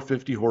a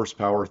 450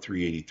 horsepower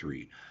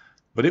 383,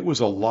 but it was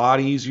a lot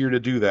easier to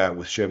do that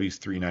with Chevy's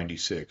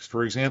 396.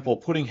 For example,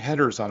 putting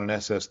headers on an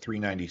SS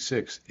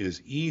 396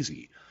 is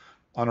easy.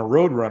 On a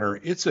Roadrunner,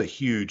 it's a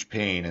huge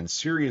pain and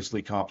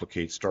seriously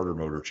complicates starter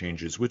motor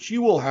changes, which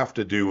you will have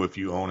to do if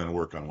you own and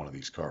work on one of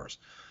these cars.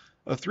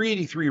 A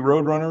 383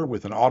 Roadrunner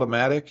with an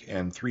automatic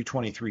and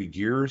 323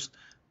 gears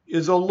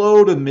is a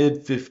low to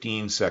mid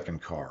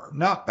 15-second car.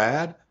 Not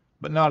bad,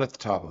 but not at the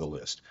top of the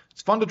list.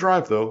 It's fun to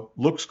drive though,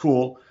 looks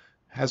cool,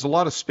 has a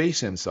lot of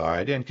space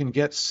inside, and can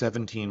get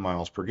 17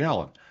 miles per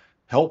gallon.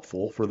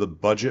 Helpful for the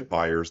budget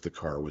buyers the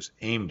car was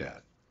aimed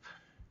at.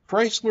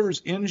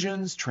 Chrysler's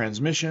engines,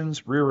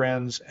 transmissions, rear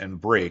ends, and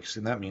brakes,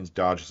 and that means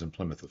Dodges and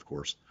Plymouth of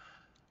course,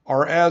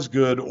 are as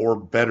good or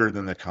better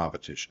than the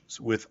competition's,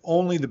 with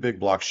only the big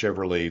block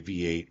Chevrolet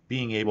V8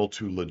 being able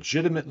to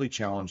legitimately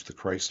challenge the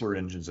Chrysler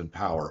engines in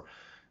power,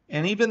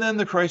 and even then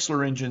the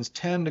Chrysler engines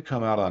tend to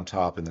come out on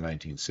top in the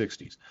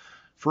 1960s.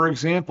 For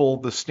example,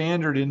 the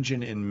standard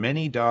engine in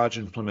many Dodge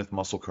and Plymouth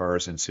muscle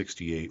cars in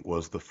 68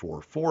 was the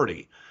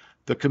 440.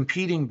 The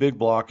competing big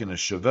block in a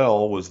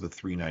Chevelle was the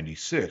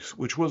 396,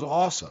 which was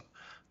awesome.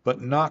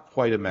 but not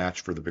quite a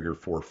match for the bigger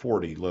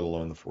 440, let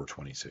alone the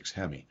 426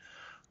 Hemi.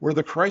 Where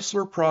the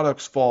Chrysler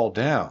products fall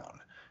down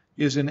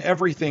is in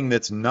everything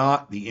that's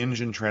not the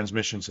engine,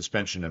 transmission,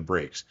 suspension, and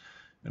brakes.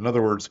 In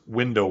other words,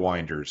 window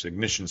winders,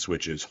 ignition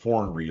switches,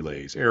 horn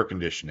relays, air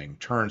conditioning,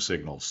 turn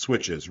signals,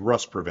 switches,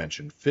 rust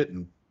prevention, fit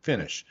and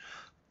finish.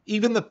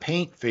 Even the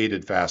paint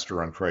faded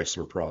faster on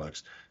Chrysler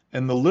products,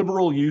 and the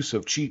liberal use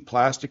of cheap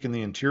plastic in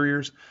the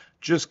interiors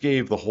just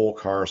gave the whole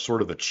car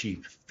sort of a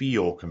cheap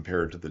feel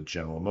compared to the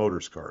General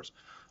Motors cars.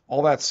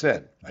 All that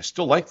said, I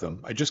still like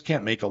them. I just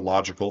can't make a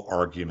logical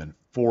argument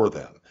for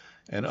them.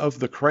 And of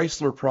the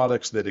Chrysler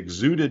products that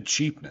exuded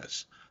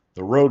cheapness,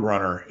 the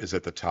Roadrunner is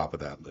at the top of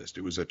that list.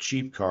 It was a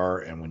cheap car,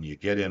 and when you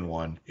get in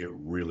one, it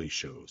really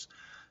shows.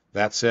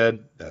 That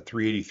said, that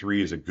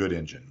 383 is a good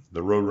engine.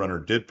 The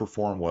Roadrunner did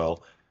perform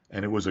well,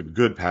 and it was a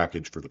good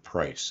package for the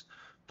price.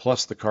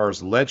 Plus, the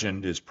car's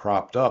legend is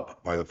propped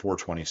up by the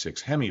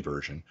 426 Hemi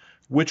version,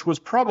 which was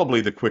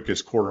probably the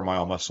quickest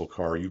quarter-mile muscle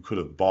car you could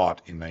have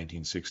bought in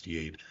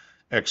 1968,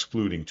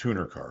 excluding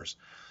tuner cars.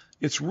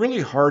 It's really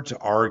hard to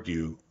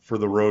argue for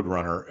the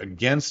Roadrunner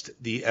against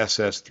the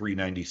SS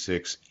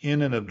 396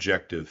 in an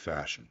objective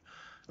fashion.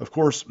 Of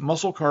course,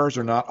 muscle cars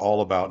are not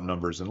all about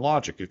numbers and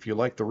logic. If you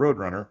like the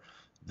Roadrunner,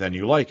 then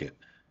you like it.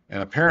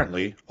 And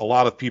apparently, a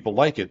lot of people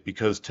like it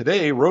because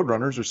today,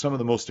 Roadrunners are some of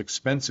the most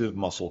expensive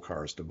muscle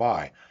cars to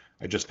buy.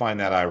 I just find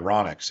that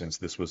ironic since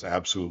this was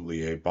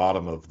absolutely a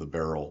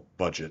bottom-of-the-barrel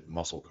budget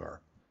muscle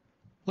car.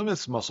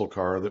 Plymouth's muscle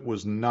car that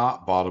was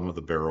not bottom of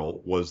the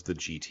barrel was the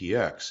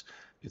GTX.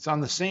 It's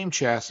on the same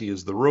chassis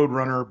as the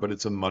Roadrunner, but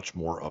it's a much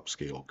more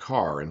upscale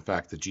car. In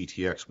fact, the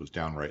GTX was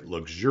downright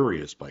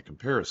luxurious by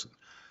comparison.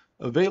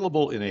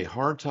 Available in a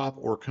hardtop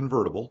or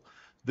convertible,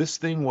 this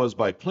thing was,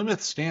 by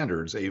Plymouth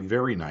standards, a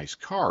very nice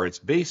car. Its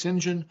base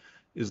engine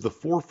is the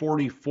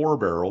 440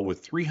 4-barrel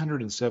with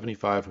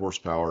 375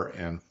 horsepower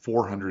and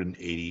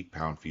 480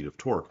 pound-feet of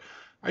torque.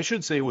 I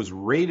should say it was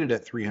rated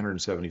at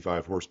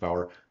 375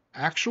 horsepower.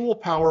 Actual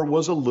power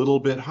was a little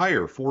bit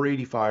higher,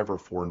 485 or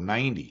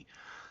 490.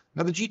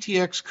 Now, the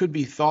GTX could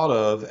be thought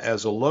of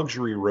as a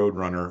luxury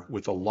Roadrunner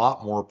with a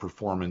lot more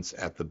performance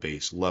at the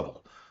base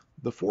level.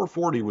 The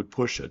 440 would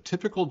push a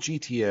typical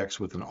GTX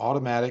with an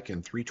automatic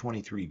and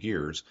 323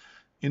 gears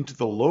into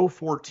the low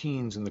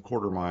 14s in the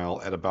quarter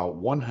mile at about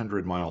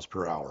 100 miles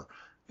per hour,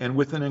 and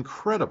with an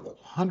incredible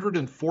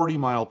 140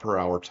 mile per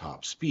hour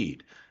top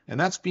speed. And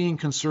that's being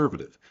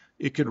conservative.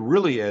 It could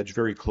really edge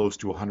very close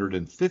to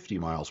 150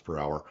 miles per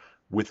hour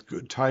with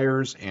good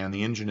tires and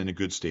the engine in a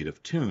good state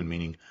of tune,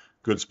 meaning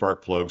good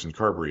spark plugs and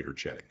carburetor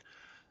jetting.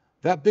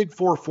 That big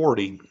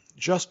 440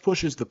 just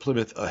pushes the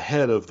Plymouth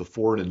ahead of the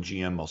Ford and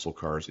GM muscle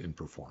cars in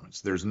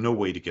performance. There's no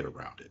way to get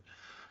around it.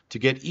 To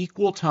get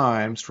equal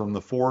times from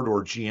the Ford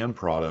or GM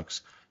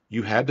products,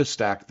 you had to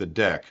stack the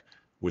deck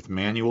with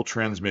manual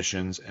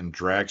transmissions and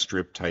drag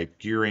strip type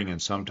gearing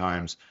and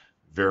sometimes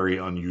very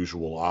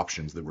unusual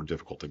options that were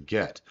difficult to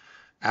get.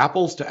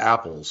 Apples to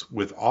apples,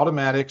 with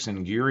automatics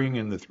and gearing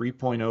in the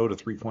 3.0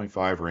 to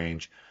 3.5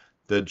 range,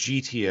 the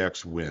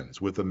GTX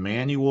wins. With a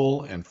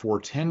manual and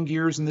 410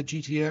 gears in the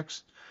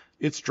GTX,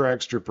 its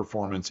drag strip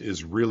performance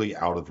is really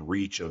out of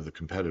reach of the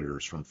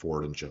competitors from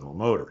Ford and General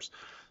Motors.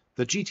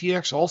 The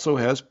GTX also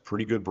has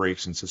pretty good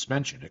brakes and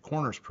suspension. It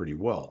corners pretty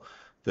well.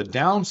 The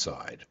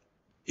downside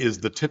is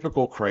the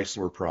typical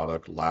Chrysler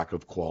product lack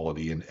of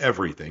quality in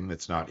everything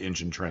that's not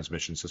engine,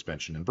 transmission,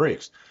 suspension, and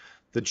brakes.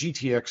 The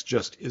GTX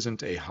just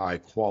isn't a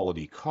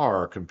high-quality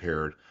car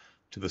compared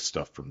to the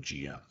stuff from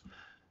GM.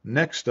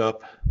 Next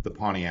up, the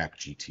Pontiac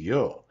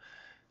G.T.O.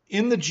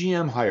 In the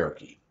GM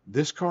hierarchy,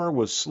 this car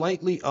was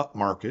slightly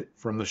upmarket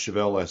from the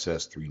Chevelle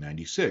SS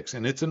 396,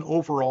 and it's an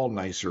overall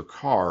nicer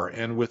car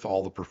and with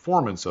all the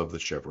performance of the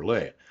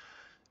Chevrolet.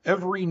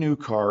 Every new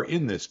car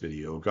in this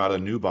video got a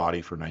new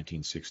body for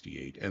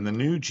 1968, and the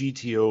new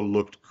GTO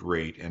looked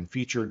great and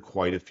featured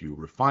quite a few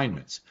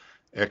refinements.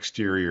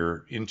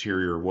 Exterior,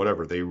 interior,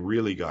 whatever, they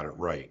really got it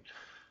right.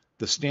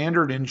 The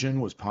standard engine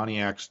was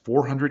Pontiac's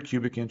 400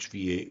 cubic inch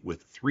V8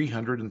 with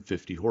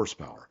 350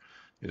 horsepower.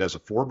 It has a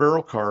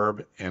 4-barrel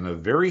carb and a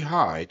very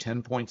high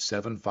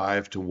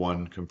 10.75 to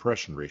 1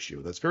 compression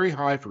ratio. That's very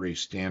high for a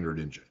standard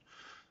engine.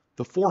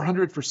 The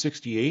 400 for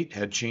 68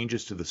 had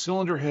changes to the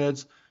cylinder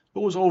heads,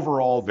 but was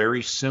overall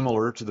very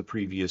similar to the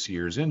previous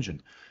year's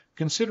engine.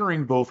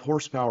 Considering both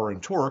horsepower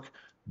and torque,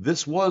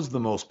 this was the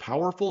most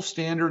powerful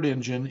standard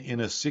engine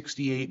in a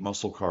 68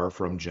 muscle car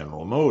from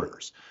General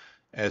Motors.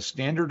 As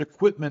standard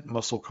equipment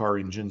muscle car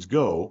engines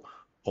go,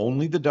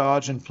 only the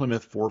Dodge and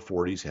Plymouth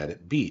 440s had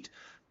it beat.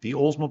 The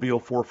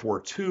Oldsmobile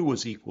 442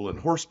 was equal in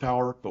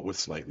horsepower, but with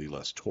slightly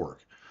less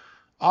torque.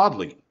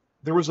 Oddly,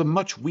 there was a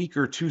much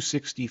weaker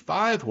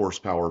 265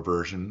 horsepower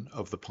version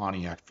of the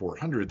Pontiac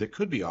 400 that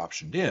could be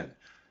optioned in.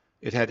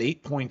 It had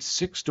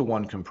 8.6 to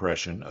 1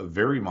 compression, a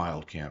very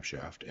mild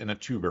camshaft, and a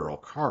 2-barrel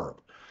carb.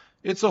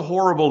 It's a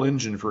horrible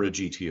engine for a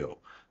GTO.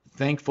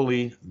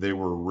 Thankfully, they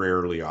were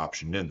rarely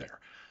optioned in there.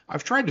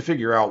 I've tried to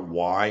figure out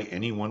why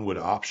anyone would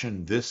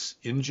option this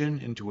engine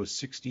into a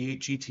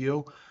 68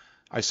 GTO.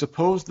 I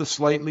suppose the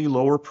slightly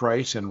lower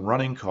price and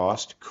running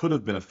cost could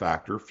have been a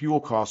factor. Fuel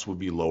costs would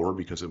be lower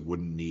because it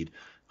wouldn't need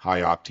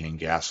high octane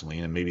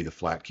gasoline, and maybe the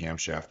flat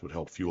camshaft would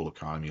help fuel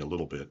economy a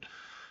little bit.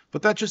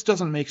 But that just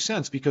doesn't make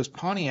sense because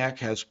Pontiac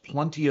has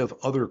plenty of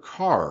other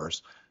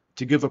cars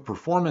to give a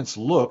performance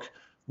look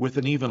with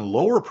an even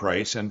lower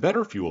price and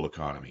better fuel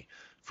economy.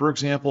 For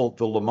example,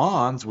 the Le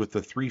Mans with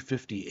the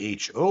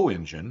 350HO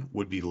engine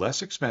would be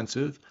less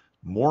expensive,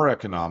 more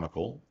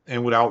economical,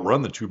 and would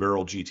outrun the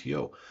two-barrel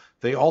GTO.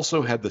 They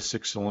also had the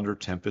six-cylinder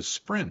Tempest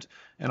Sprint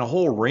and a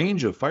whole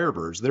range of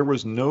Firebirds. There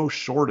was no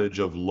shortage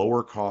of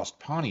lower-cost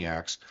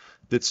Pontiacs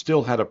that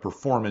still had a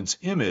performance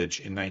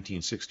image in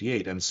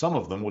 1968, and some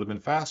of them would have been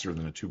faster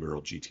than a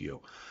two-barrel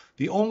GTO.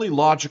 The only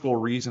logical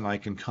reason I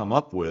can come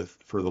up with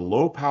for the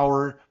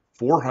low-power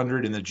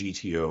 400 in the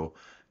GTO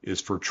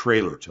is for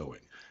trailer towing.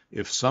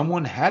 If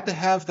someone had to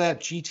have that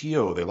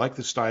GTO, they like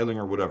the styling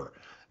or whatever,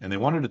 and they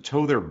wanted to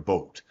tow their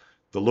boat,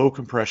 the low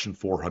compression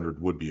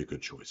 400 would be a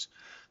good choice.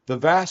 The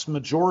vast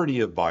majority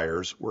of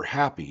buyers were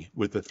happy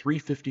with the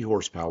 350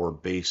 horsepower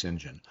base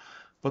engine,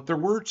 but there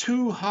were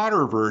two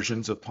hotter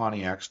versions of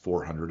Pontiac's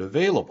 400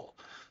 available.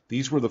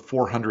 These were the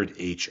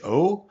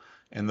 400HO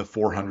and the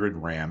 400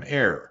 Ram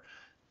Air.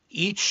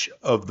 Each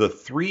of the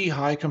three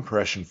high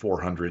compression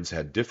 400s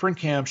had different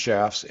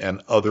camshafts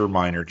and other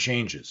minor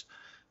changes.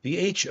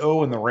 The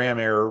HO and the Ram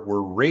Air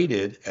were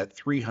rated at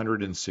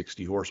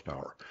 360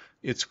 horsepower.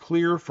 It's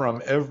clear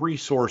from every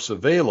source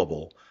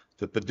available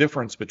that the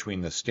difference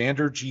between the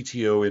standard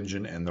GTO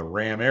engine and the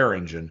Ram Air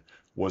engine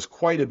was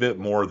quite a bit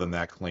more than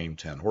that claimed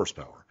 10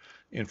 horsepower.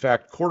 In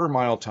fact, quarter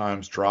mile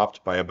times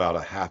dropped by about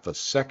a half a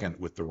second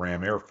with the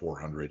Ram Air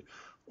 400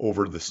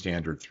 over the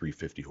standard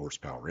 350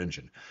 horsepower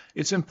engine.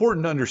 It's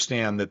important to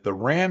understand that the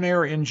Ram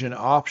Air engine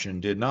option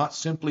did not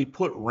simply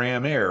put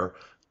Ram Air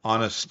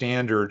on a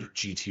standard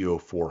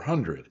GTO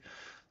 400.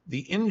 The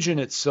engine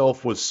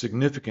itself was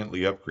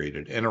significantly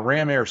upgraded, and a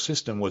Ram Air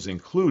system was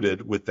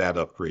included with that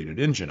upgraded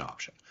engine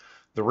option.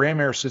 The Ram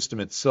Air system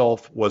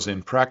itself was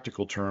in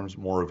practical terms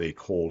more of a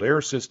cold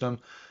air system,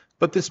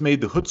 but this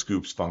made the hood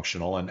scoops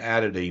functional and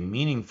added a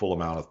meaningful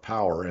amount of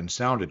power and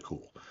sounded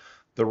cool.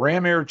 The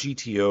Ram Air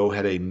GTO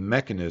had a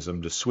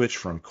mechanism to switch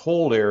from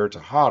cold air to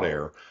hot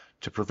air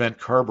to prevent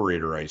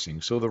carburetor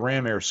icing, so the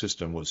Ram Air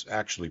system was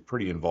actually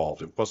pretty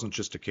involved. It wasn't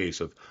just a case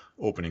of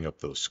opening up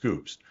those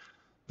scoops.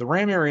 The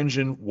Ram Air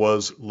engine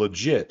was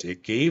legit.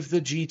 It gave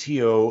the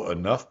GTO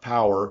enough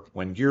power,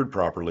 when geared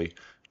properly,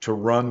 to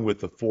run with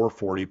the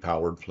 440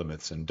 powered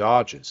Plymouths and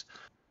Dodges.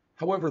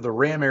 However, the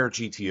Ram Air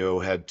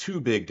GTO had two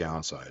big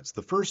downsides.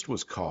 The first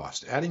was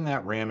cost. Adding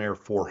that Ram Air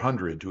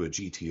 400 to a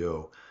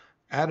GTO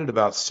added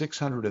about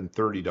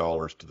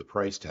 $630 to the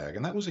price tag,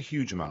 and that was a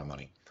huge amount of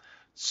money.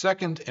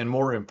 Second, and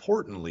more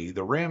importantly,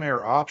 the Ram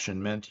Air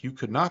option meant you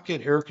could not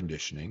get air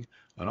conditioning,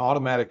 an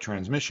automatic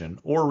transmission,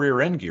 or rear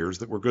end gears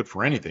that were good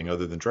for anything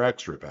other than drag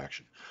strip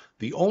action.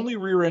 The only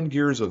rear end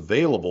gears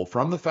available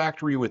from the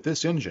factory with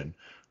this engine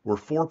were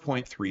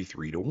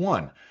 4.33 to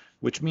 1,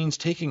 which means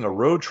taking a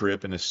road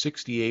trip in a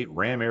 68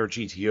 Ram Air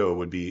GTO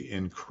would be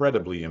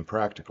incredibly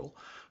impractical.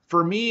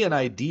 For me, an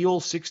ideal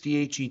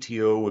 68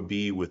 GTO would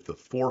be with the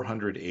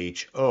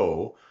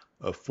 400HO,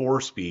 of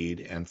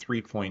 4-speed and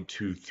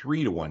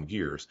 3.23 to 1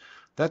 gears.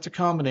 That's a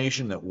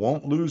combination that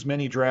won't lose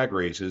many drag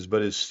races,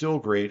 but is still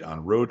great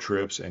on road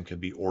trips and can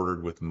be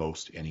ordered with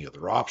most any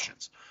other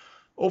options.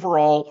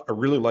 Overall, I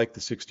really like the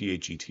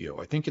 68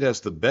 GTO. I think it has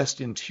the best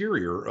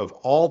interior of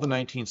all the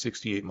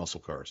 1968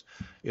 muscle cars.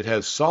 It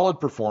has solid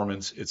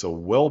performance. It's a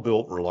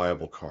well-built,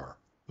 reliable car.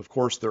 Of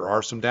course, there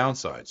are some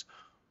downsides.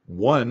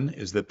 One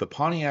is that the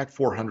Pontiac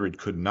 400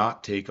 could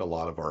not take a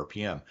lot of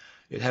RPM.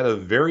 It had a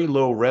very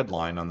low red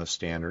line on the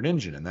standard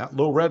engine, and that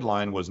low red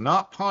line was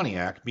not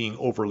Pontiac being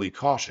overly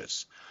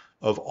cautious.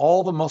 Of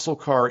all the muscle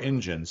car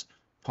engines,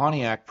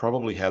 Pontiac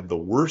probably had the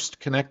worst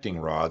connecting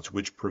rods,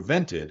 which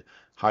prevented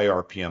high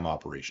RPM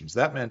operations.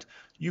 That meant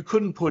you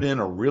couldn't put in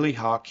a really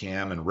hot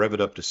cam and rev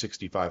it up to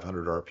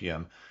 6,500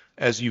 RPM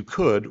as you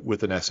could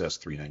with an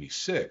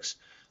SS396.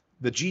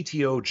 The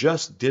GTO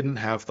just didn't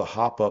have the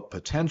hop-up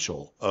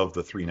potential of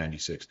the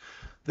 396.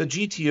 The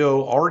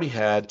GTO already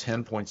had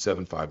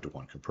 10.75 to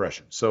 1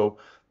 compression, so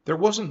there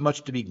wasn't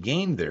much to be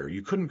gained there.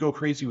 You couldn't go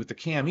crazy with the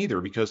cam either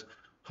because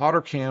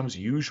hotter cams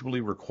usually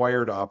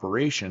required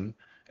operation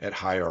at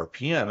high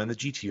RPM, and the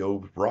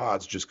GTO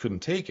rods just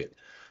couldn't take it.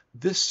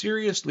 This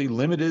seriously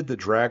limited the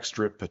drag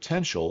strip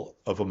potential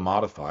of a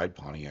modified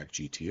Pontiac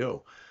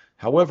GTO.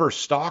 However,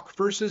 stock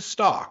versus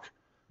stock,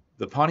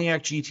 the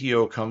Pontiac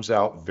GTO comes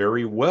out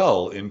very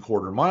well in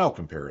quarter mile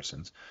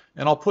comparisons,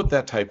 and I'll put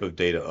that type of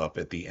data up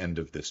at the end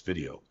of this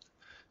video.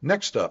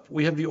 Next up,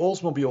 we have the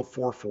Oldsmobile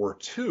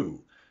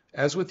 442.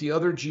 As with the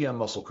other GM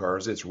muscle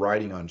cars, it's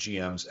riding on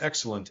GM's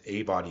excellent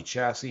A-body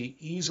chassis,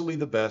 easily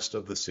the best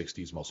of the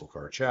 60s muscle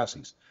car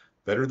chassis.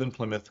 Better than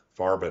Plymouth,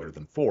 far better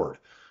than Ford.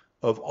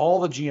 Of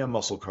all the GM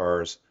muscle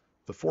cars,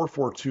 the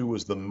 442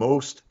 was the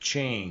most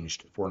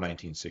changed for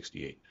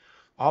 1968.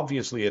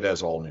 Obviously, it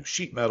has all new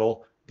sheet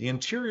metal. The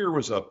interior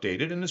was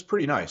updated and is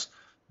pretty nice,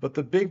 but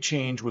the big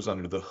change was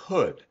under the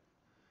hood.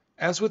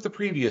 As with the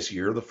previous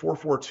year, the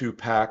 442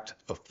 packed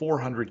a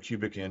 400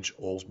 cubic inch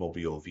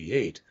Oldsmobile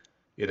V8.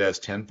 It has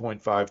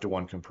 10.5 to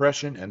 1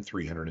 compression and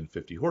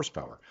 350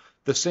 horsepower,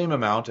 the same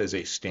amount as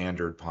a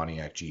standard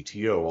Pontiac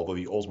GTO, although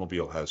the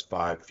Oldsmobile has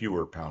 5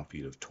 fewer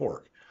pound-feet of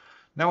torque.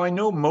 Now, I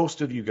know most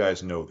of you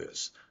guys know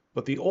this,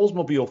 but the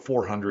Oldsmobile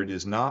 400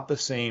 is not the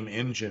same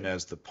engine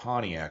as the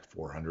Pontiac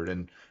 400,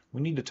 and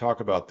we need to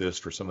talk about this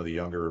for some of the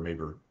younger, or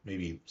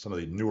maybe some of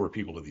the newer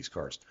people to these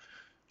cars.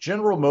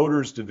 General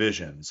Motors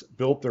divisions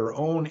built their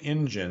own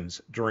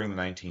engines during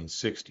the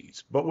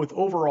 1960s, but with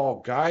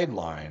overall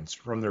guidelines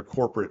from their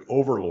corporate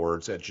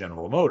overlords at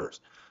General Motors.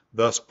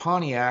 Thus,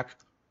 Pontiac,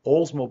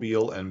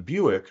 Oldsmobile, and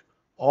Buick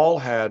all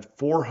had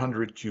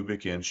 400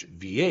 cubic inch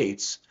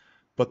V8s,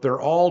 but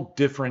they're all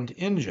different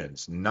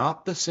engines,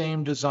 not the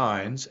same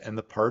designs, and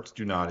the parts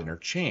do not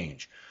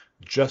interchange.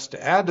 Just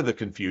to add to the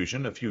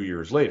confusion, a few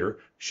years later,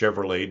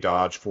 Chevrolet,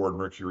 Dodge, Ford,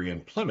 Mercury,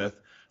 and Plymouth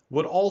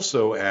would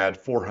also add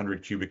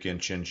 400 cubic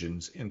inch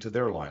engines into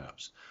their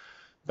lineups.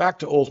 Back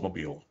to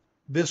Oldsmobile.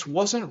 This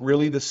wasn't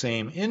really the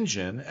same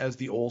engine as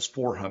the Olds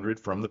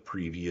 400 from the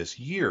previous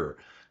year,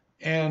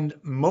 and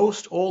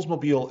most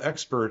Oldsmobile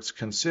experts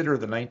consider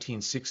the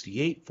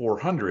 1968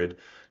 400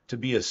 to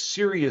be a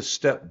serious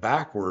step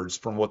backwards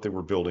from what they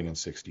were building in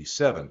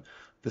 67.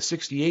 The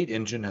 68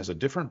 engine has a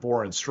different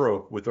bore and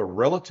stroke with a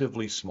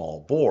relatively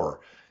small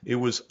bore. It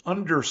was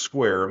under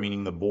square,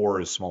 meaning the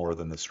bore is smaller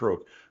than the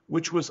stroke,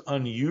 which was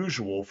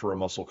unusual for a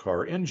muscle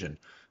car engine.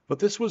 But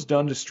this was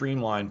done to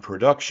streamline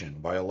production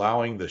by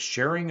allowing the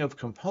sharing of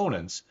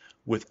components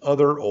with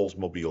other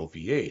Oldsmobile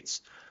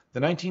V8s. The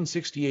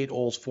 1968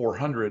 Olds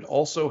 400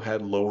 also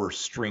had lower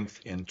strength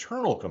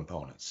internal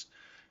components.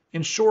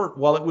 In short,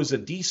 while it was a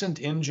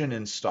decent engine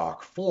in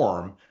stock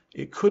form,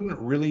 it couldn't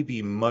really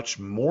be much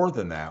more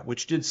than that,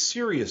 which did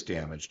serious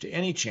damage to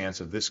any chance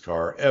of this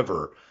car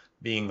ever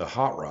being the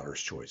hot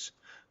rodder's choice.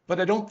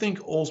 But I don't think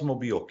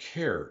Oldsmobile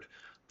cared.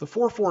 The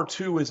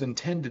 442 is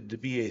intended to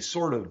be a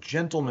sort of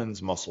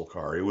gentleman's muscle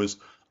car. It was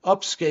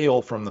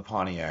upscale from the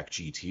Pontiac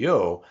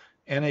GTO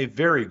and a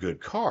very good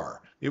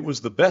car. It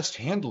was the best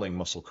handling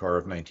muscle car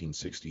of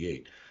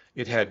 1968.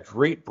 It had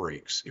great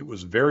brakes. It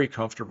was very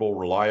comfortable,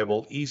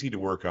 reliable, easy to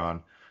work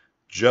on.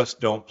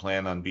 Just don't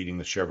plan on beating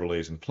the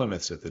Chevrolets and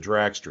Plymouths at the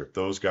drag strip.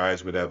 Those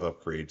guys would have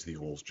upgrades the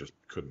Olds just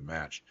couldn't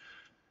match.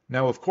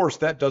 Now, of course,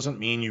 that doesn't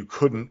mean you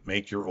couldn't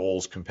make your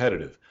Olds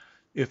competitive.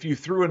 If you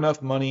threw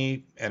enough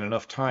money and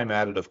enough time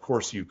at it, of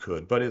course you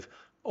could. But if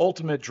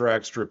ultimate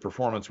drag strip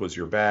performance was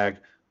your bag,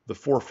 the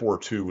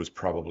 442 was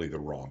probably the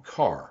wrong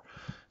car.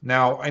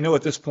 Now, I know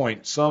at this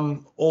point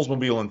some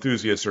Oldsmobile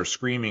enthusiasts are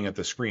screaming at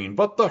the screen,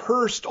 but the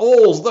Hurst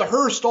Olds, the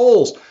Hurst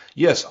Olds.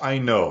 Yes, I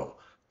know.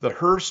 The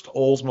Hurst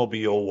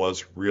Oldsmobile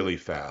was really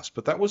fast,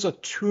 but that was a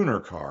tuner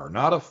car,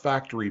 not a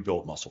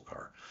factory-built muscle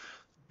car.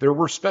 There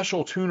were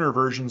special tuner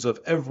versions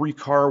of every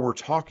car we're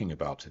talking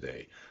about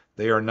today.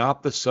 They are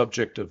not the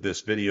subject of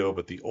this video,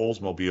 but the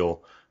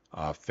Oldsmobile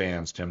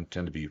fans tend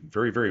to be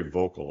very, very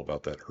vocal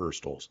about that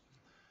Hurst Olds.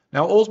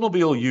 Now,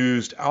 Oldsmobile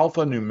used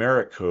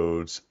alphanumeric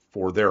codes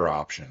for their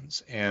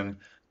options, and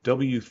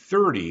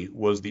W30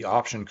 was the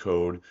option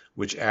code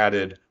which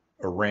added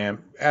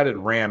Ram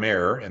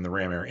Air and the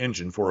Ram Air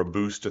engine for a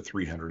boost to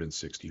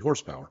 360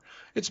 horsepower.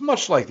 It's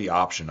much like the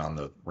option on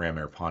the Ram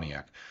Air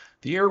Pontiac.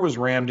 The air was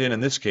rammed in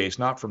this case,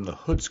 not from the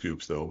hood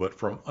scoops though, but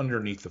from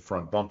underneath the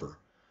front bumper.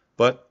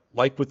 But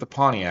like with the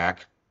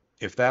Pontiac,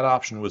 if that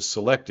option was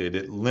selected,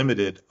 it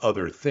limited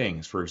other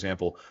things. For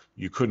example,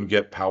 you couldn't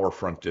get power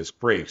front disc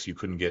brakes, you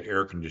couldn't get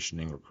air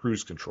conditioning or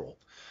cruise control.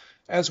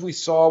 As we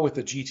saw with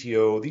the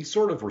GTO, these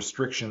sort of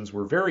restrictions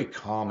were very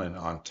common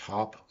on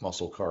top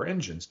muscle car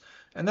engines,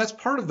 and that's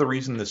part of the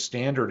reason the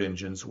standard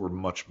engines were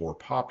much more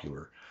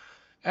popular.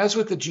 As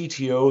with the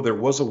GTO, there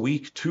was a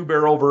weak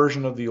two-barrel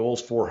version of the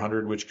Olds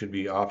 400 which could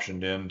be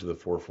optioned into the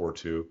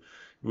 442.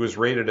 It was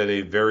rated at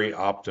a very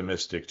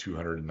optimistic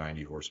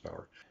 290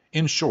 horsepower.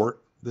 In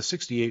short, the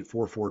 68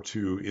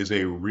 442 is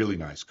a really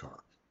nice car.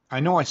 I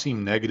know I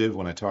seem negative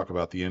when I talk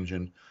about the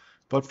engine,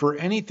 but for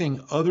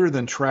anything other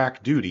than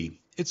track duty,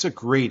 it's a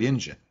great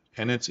engine,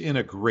 and it's in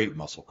a great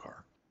muscle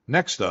car.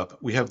 Next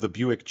up, we have the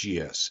Buick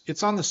GS.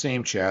 It's on the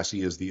same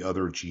chassis as the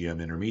other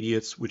GM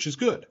Intermediates, which is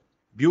good.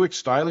 Buick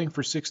styling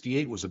for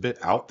 68 was a bit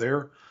out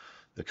there.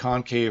 The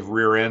concave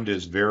rear end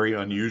is very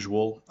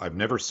unusual. I've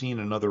never seen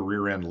another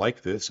rear end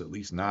like this, at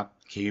least not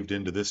caved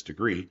into this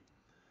degree.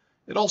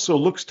 It also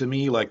looks to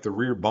me like the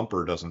rear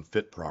bumper doesn't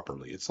fit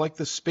properly. It's like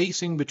the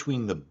spacing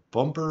between the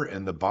bumper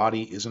and the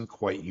body isn't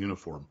quite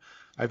uniform.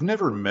 I've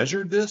never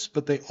measured this,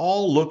 but they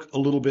all look a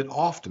little bit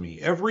off to me.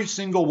 Every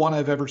single one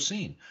I've ever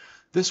seen.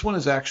 This one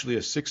is actually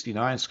a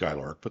 69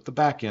 Skylark, but the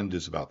back end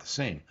is about the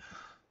same.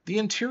 The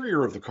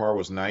interior of the car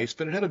was nice,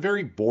 but it had a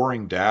very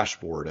boring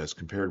dashboard as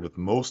compared with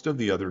most of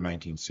the other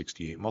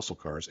 1968 muscle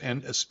cars,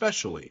 and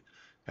especially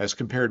as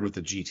compared with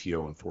the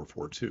GTO and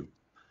 442.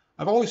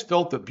 I've always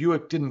felt that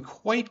Buick didn't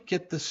quite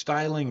get the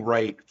styling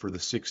right for the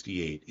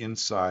 68,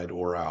 inside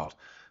or out.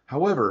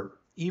 However,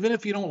 even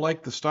if you don't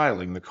like the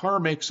styling, the car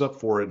makes up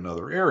for it in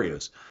other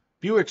areas.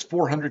 Buick's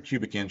 400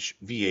 cubic inch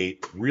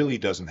V8 really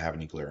doesn't have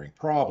any glaring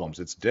problems.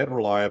 It's dead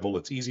reliable,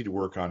 it's easy to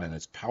work on, and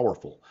it's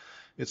powerful.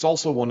 It's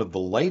also one of the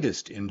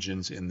lightest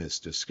engines in this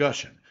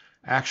discussion.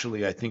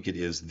 Actually, I think it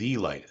is the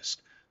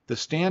lightest. The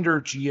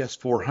standard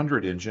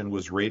GS400 engine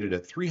was rated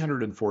at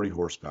 340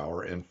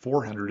 horsepower and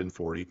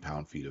 440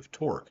 pound-feet of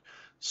torque,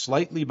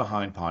 slightly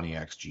behind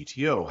Pontiac's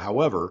G.T.O.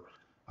 However,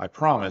 I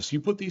promise,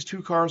 you put these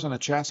two cars on a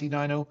chassis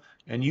dyno,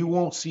 and you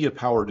won't see a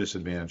power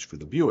disadvantage for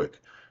the Buick.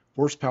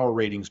 Horsepower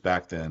ratings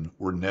back then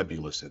were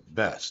nebulous at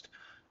best.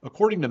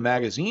 According to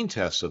magazine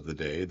tests of the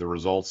day, the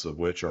results of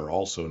which are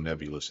also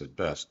nebulous at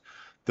best,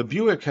 the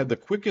Buick had the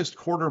quickest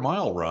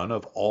quarter-mile run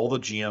of all the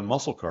GM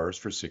muscle cars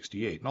for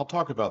 68. And I'll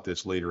talk about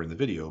this later in the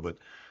video, but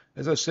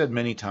as I've said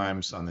many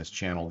times on this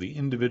channel, the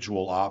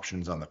individual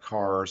options on the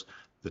cars,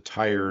 the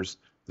tires,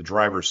 the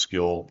driver's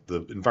skill,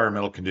 the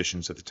environmental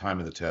conditions at the time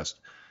of the test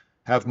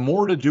have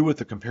more to do with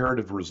the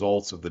comparative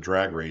results of the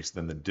drag race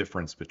than the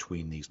difference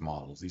between these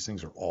models. These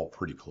things are all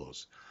pretty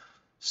close.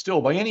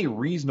 Still, by any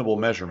reasonable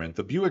measurement,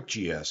 the Buick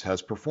GS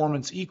has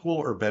performance equal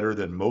or better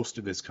than most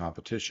of its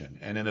competition,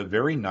 and in a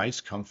very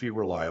nice, comfy,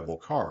 reliable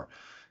car.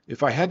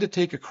 If I had to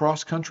take a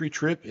cross-country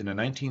trip in a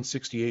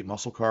 1968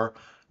 muscle car,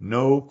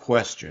 no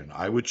question,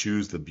 I would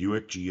choose the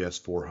Buick GS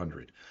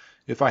 400.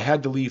 If I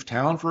had to leave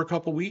town for a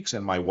couple weeks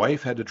and my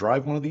wife had to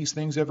drive one of these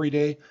things every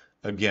day,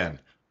 again,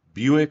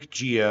 Buick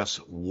GS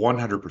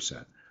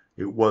 100%.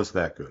 It was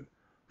that good.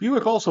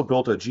 Buick also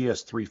built a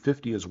GS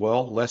 350 as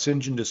well, less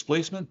engine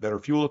displacement, better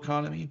fuel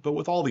economy, but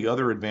with all the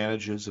other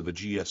advantages of a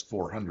GS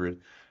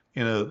 400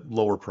 in a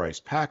lower price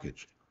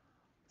package.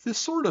 This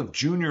sort of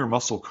junior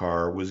muscle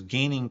car was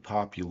gaining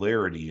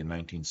popularity in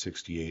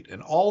 1968,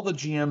 and all the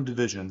GM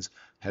divisions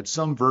had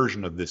some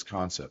version of this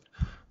concept,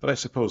 but I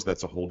suppose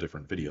that's a whole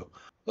different video.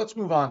 Let's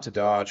move on to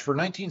Dodge. For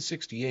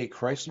 1968,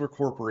 Chrysler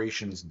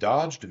Corporation's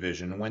Dodge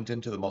division went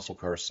into the muscle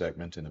car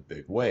segment in a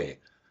big way.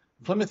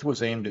 Plymouth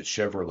was aimed at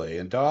Chevrolet,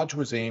 and Dodge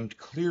was aimed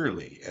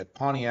clearly at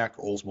Pontiac,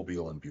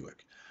 Oldsmobile, and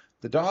Buick.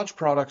 The Dodge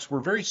products were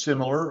very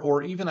similar,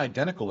 or even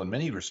identical in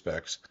many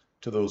respects,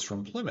 to those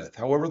from Plymouth.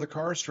 However, the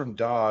cars from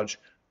Dodge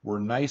were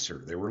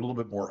nicer. They were a little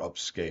bit more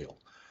upscale.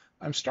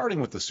 I'm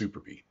starting with the Super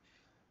Bee.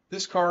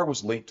 This car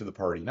was late to the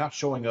party, not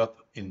showing up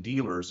in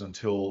dealers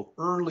until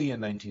early in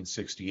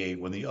 1968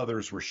 when the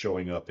others were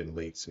showing up in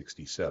late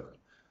 67.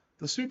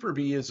 The Super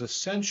Bee is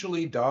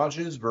essentially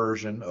Dodge's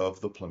version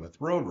of the Plymouth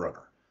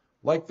Roadrunner.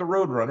 Like the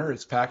Roadrunner,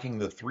 it's packing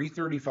the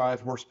 335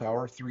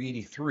 horsepower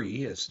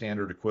 383 as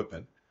standard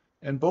equipment,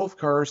 and both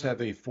cars have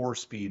a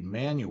 4-speed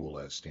manual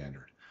as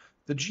standard.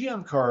 The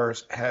GM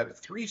cars had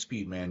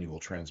 3-speed manual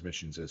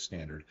transmissions as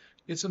standard.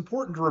 It's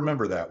important to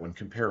remember that when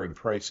comparing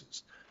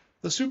prices.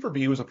 The Super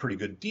Bee was a pretty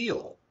good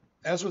deal.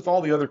 As with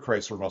all the other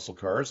Chrysler muscle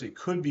cars, it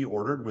could be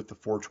ordered with the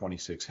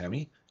 426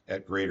 Hemi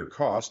at greater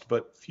cost,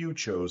 but few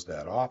chose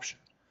that option.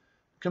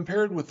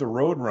 Compared with the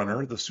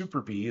Roadrunner, the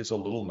Super Bee is a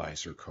little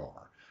nicer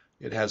car.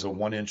 It has a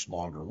 1-inch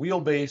longer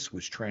wheelbase,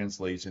 which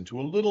translates into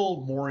a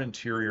little more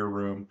interior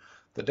room.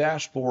 The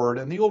dashboard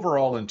and the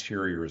overall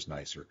interior is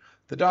nicer.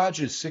 The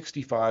Dodge is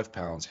 65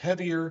 pounds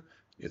heavier.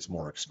 It's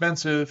more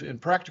expensive. In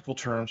practical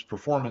terms,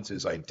 performance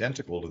is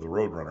identical to the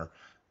Roadrunner,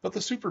 but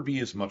the Super Bee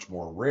is much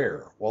more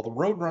rare. While the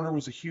Roadrunner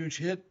was a huge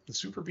hit, the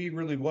Super Bee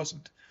really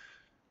wasn't.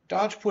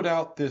 Dodge put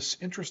out this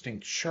interesting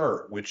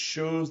chart which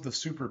shows the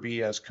Super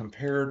Bee as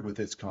compared with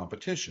its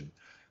competition.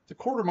 The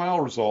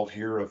quarter-mile result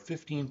here of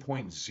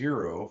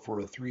 15.0 for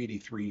a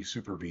 383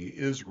 Super Bee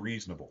is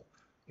reasonable,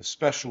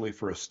 especially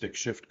for a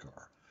stick-shift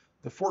car.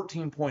 The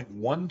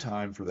 14.1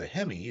 time for the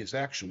Hemi is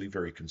actually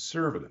very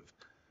conservative.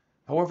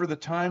 However, the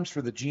times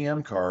for the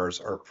GM cars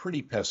are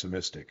pretty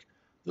pessimistic.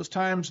 Those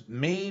times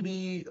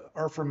maybe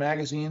are from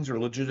magazines or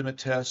legitimate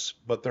tests,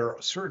 but they're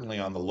certainly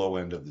on the low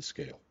end of the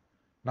scale.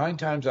 9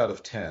 times out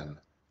of 10,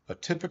 a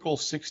typical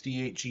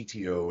 68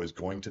 G.T.O is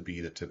going to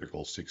beat a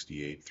typical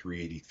 68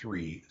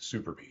 383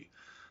 Super Bee.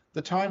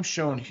 The times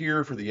shown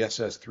here for the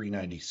SS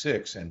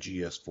 396 and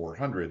GS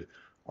 400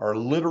 are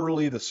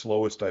literally the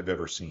slowest I've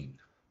ever seen.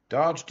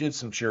 Dodge did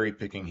some cherry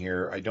picking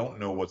here. I don't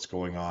know what's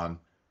going on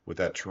with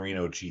that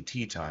Torino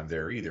GT time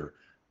there either,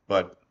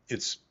 but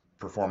its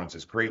performance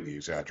is greatly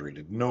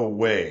exaggerated. No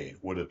way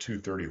would a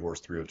 230 horse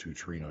 302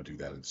 Torino do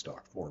that in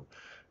stock form.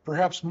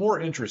 Perhaps more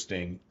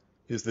interesting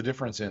is the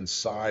difference in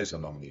size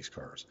among these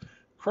cars.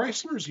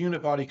 Chrysler's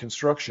unit body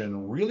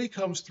construction really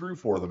comes through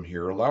for them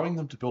here, allowing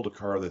them to build a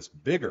car that's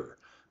bigger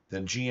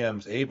than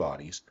GM's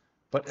A-bodies,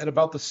 but at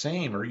about the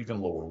same or even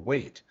lower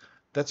weight.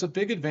 That's a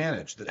big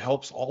advantage that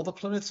helps all the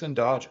Plymouths and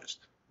Dodges.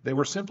 They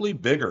were simply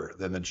bigger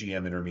than the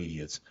GM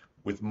Intermediates,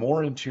 with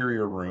more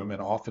interior room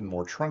and often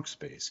more trunk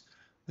space.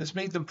 This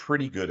made them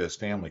pretty good as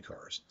family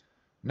cars.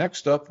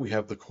 Next up, we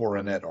have the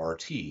Coronet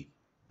RT.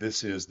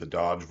 This is the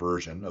Dodge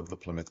version of the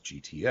Plymouth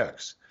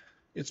GTX.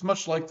 It's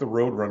much like the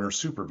Roadrunner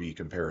Super Bee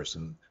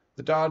comparison.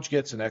 The Dodge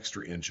gets an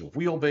extra inch of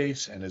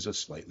wheelbase and is a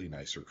slightly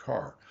nicer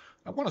car.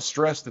 I want to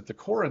stress that the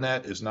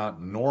Coronet is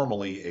not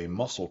normally a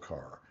muscle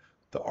car.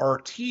 The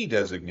RT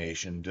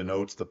designation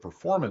denotes the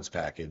performance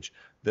package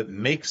that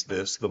makes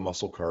this the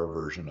muscle car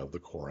version of the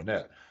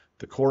Coronet.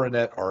 The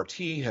Coronet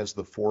RT has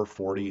the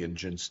 440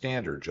 engine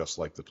standard, just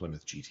like the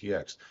Plymouth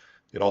GTX.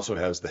 It also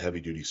has the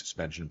heavy-duty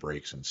suspension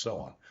brakes and so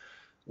on.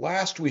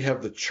 Last, we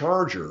have the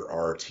Charger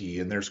RT,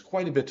 and there's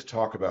quite a bit to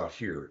talk about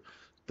here.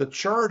 The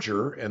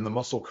Charger and the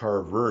muscle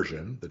car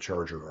version, the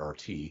Charger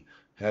RT,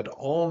 had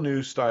all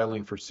new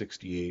styling for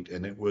 68,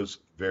 and it was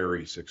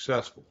very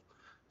successful.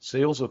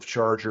 Sales of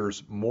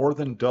Chargers more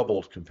than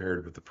doubled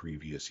compared with the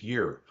previous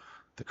year.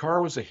 The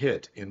car was a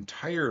hit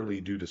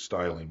entirely due to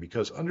styling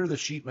because under the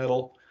sheet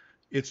metal,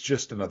 it's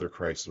just another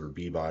Chrysler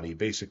B-body.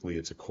 Basically,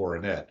 it's a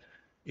Coronet.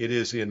 It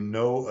is in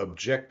no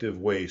objective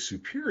way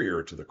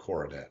superior to the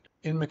Coronet.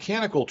 In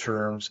mechanical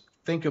terms,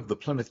 think of the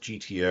Plymouth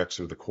GTX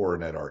or the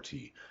Coronet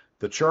RT.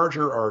 The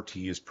Charger RT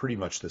is pretty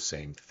much the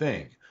same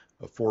thing.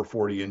 A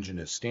 440 engine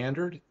is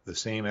standard, the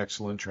same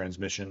excellent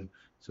transmission,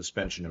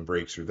 suspension, and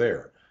brakes are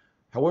there.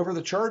 However,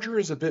 the Charger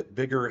is a bit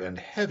bigger and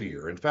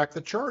heavier. In fact,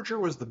 the Charger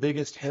was the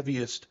biggest,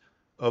 heaviest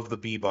of the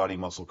B-body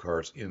muscle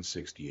cars in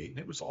 68, and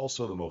it was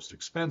also the most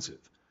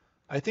expensive.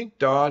 I think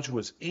Dodge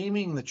was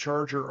aiming the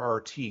Charger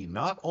RT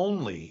not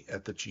only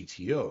at the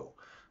G.T.O,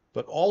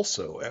 but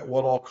also at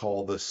what I'll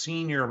call the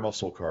senior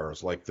muscle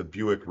cars like the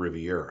Buick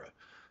Riviera.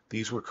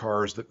 These were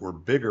cars that were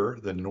bigger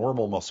than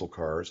normal muscle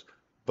cars,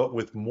 but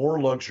with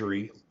more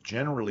luxury,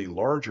 generally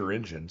larger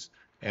engines,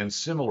 and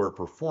similar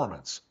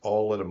performance,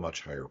 all at a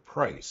much higher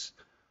price.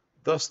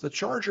 Thus, the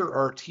Charger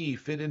RT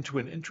fit into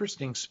an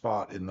interesting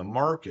spot in the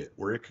market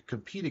where it could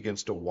compete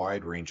against a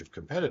wide range of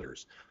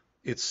competitors.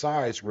 Its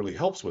size really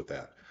helps with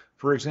that.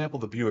 For example,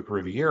 the Buick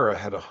Riviera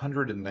had a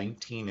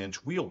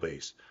 119-inch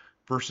wheelbase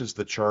versus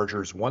the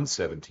Charger's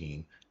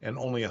 117 and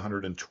only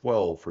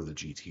 112 for the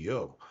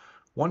G.T.O.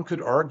 One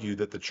could argue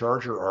that the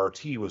Charger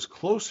RT was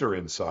closer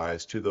in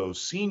size to those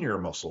senior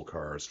muscle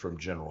cars from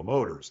General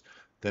Motors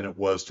than it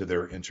was to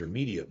their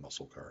intermediate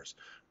muscle cars.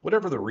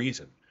 Whatever the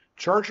reason,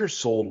 Chargers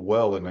sold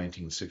well in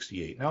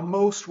 1968. Now,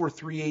 most were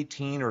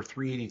 318 or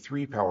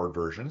 383 powered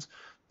versions,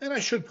 and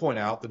I should point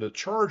out that a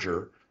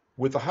Charger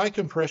with the high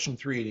compression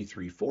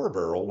 383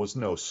 4-barrel was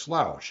no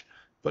slouch,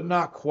 but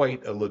not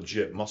quite a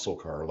legit muscle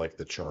car like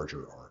the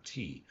Charger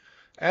RT.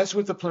 As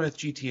with the Plymouth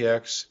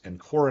GTX and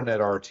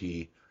Coronet RT,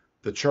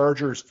 the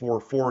Charger's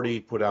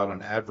 440 put out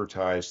an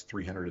advertised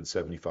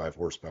 375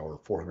 horsepower,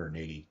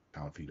 480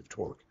 pound-feet of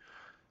torque.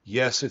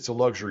 Yes, it's a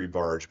luxury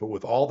barge, but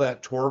with all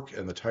that torque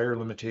and the tire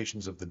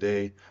limitations of the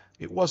day,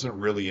 it wasn't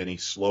really any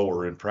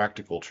slower in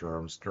practical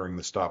terms during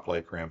the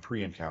stoplight Grand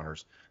Prix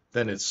encounters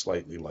than its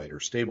slightly lighter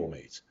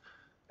stablemates.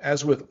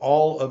 As with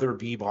all other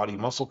B-body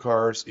muscle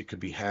cars, it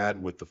could be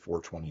had with the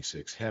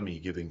 426 Hemi,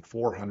 giving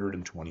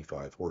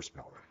 425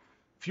 horsepower.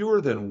 Fewer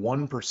than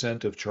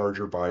 1% of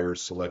Charger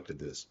buyers selected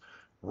this.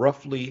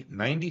 Roughly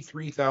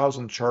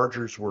 93,000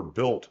 Chargers were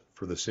built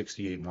for the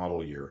 68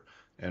 model year,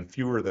 and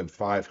fewer than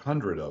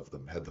 500 of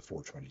them had the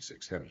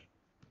 426 Hemi.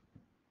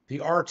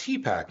 The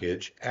RT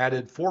package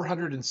added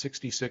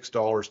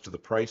 $466 to the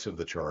price of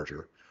the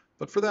Charger,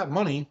 but for that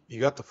money, you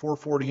got the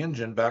 440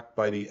 engine backed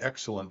by the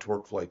excellent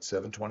TorqueFlite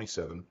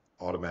 727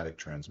 automatic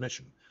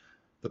transmission.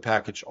 The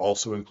package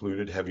also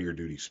included heavier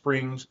duty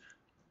springs,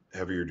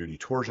 heavier duty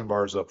torsion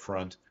bars up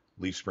front,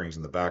 leaf springs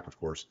in the back, of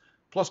course,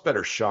 plus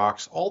better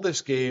shocks. All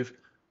this gave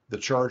the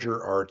Charger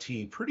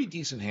RT pretty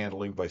decent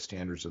handling by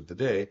standards of the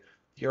day.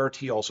 The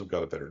RT also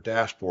got a better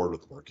dashboard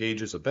with more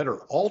gauges, a better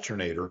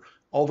alternator,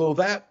 although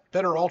that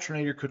better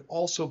alternator could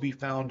also be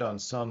found on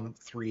some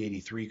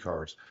 383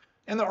 cars.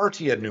 And the RT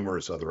had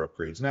numerous other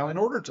upgrades. Now, in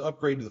order to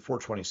upgrade to the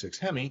 426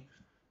 Hemi,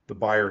 the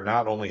buyer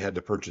not only had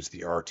to purchase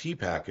the RT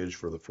package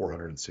for the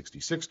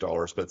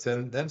 $466, but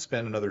then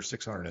spend another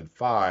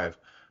 $605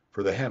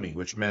 for the Hemi,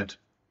 which meant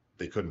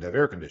they couldn't have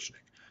air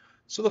conditioning.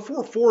 So the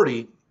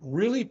 440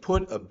 really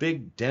put a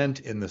big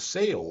dent in the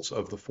sales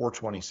of the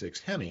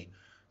 426 Hemi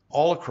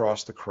all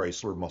across the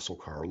Chrysler muscle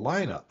car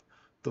lineup.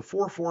 The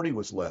 440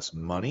 was less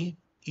money,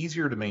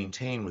 easier to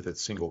maintain with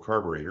its single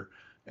carburetor,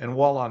 and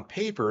while on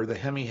paper the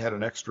Hemi had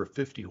an extra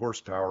 50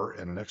 horsepower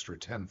and an extra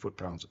 10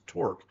 foot-pounds of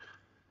torque,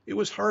 it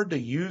was hard to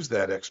use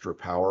that extra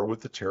power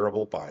with the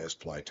terrible bias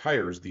ply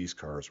tires these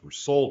cars were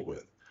sold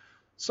with.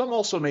 Some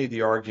also made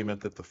the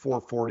argument that the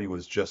 440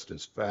 was just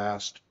as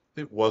fast.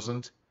 It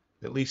wasn't,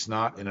 at least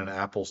not in an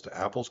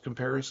apples-to-apples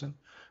comparison,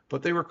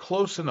 but they were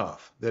close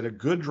enough that a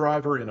good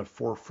driver in a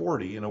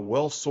 440 in a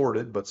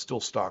well-sorted but still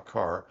stock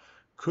car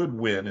could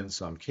win in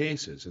some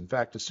cases. In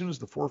fact, as soon as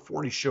the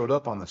 440 showed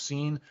up on the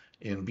scene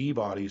in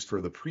B-bodies for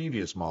the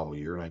previous model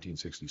year,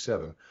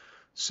 1967,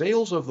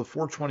 sales of the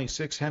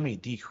 426 Hemi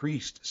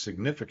decreased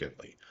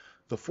significantly.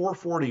 The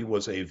 440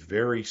 was a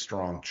very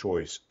strong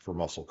choice for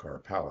muscle car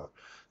power.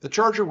 The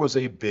Charger was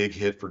a big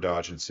hit for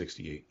Dodge in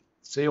 68.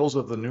 Sales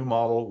of the new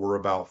model were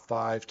about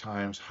 5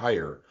 times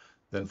higher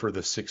than for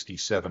the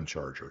 67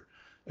 Charger.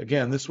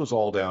 Again, this was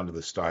all down to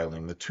the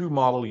styling. The two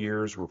model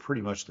years were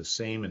pretty much the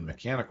same in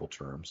mechanical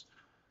terms.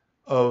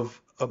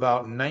 Of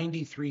about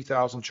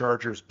 93,000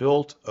 Chargers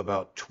built,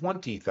 about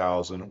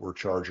 20,000 were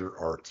Charger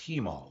RT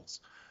models.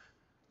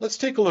 Let's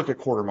take a look at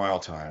quarter-mile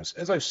times.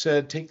 As I've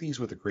said, take these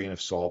with a grain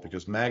of salt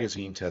because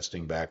magazine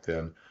testing back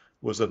then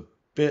was a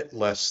bit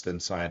less than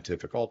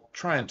scientific. I'll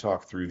try and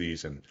talk through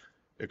these and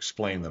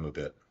explain them a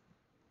bit.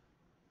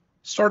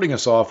 Starting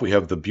us off, we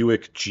have the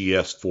Buick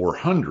GS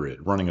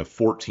 400 running a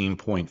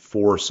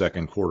 14.4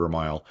 second quarter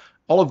mile.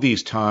 All of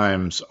these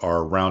times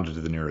are rounded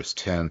to the nearest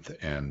tenth,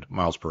 and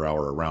miles per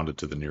hour are rounded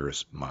to the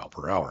nearest mile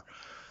per hour.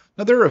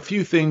 Now, there are a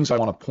few things I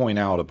want to point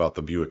out about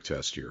the Buick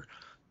test here.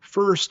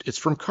 First, it's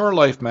from Car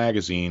Life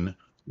magazine,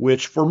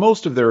 which for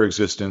most of their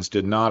existence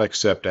did not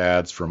accept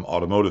ads from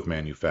automotive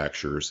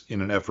manufacturers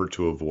in an effort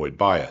to avoid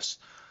bias.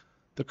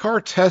 The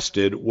car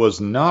tested was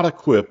not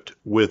equipped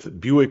with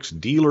Buick's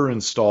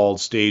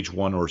dealer-installed Stage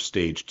 1 or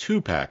Stage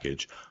 2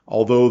 package,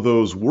 although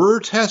those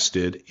were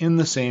tested in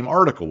the same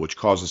article, which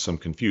causes some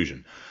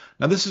confusion.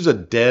 Now, this is a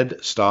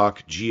dead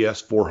stock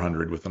GS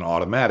 400 with an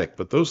automatic,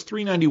 but those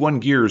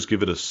 391 gears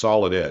give it a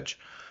solid edge.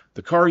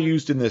 The car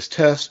used in this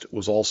test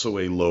was also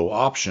a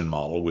low-option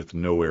model with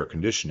no air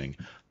conditioning,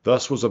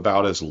 thus was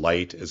about as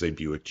light as a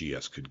Buick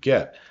GS could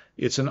get.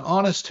 It's an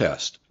honest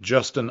test,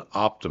 just an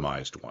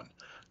optimized one.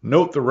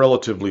 Note the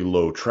relatively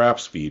low trap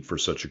speed for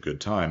such a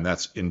good time.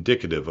 That's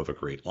indicative of a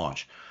great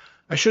launch.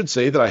 I should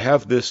say that I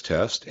have this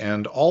test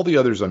and all the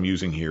others I'm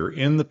using here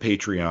in the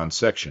Patreon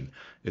section.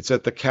 It's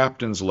at the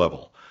captain's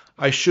level.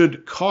 I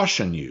should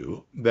caution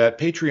you that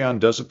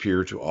Patreon does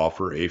appear to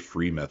offer a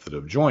free method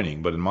of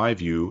joining, but in my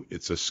view,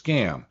 it's a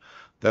scam.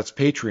 That's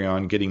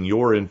Patreon getting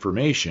your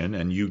information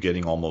and you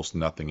getting almost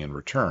nothing in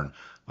return.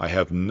 I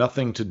have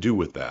nothing to do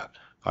with that.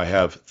 I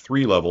have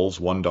 3 levels,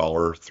 $1,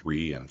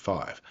 $3, and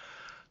 $5.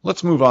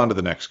 Let's move on to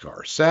the next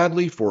car.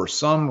 Sadly, for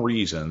some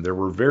reason, there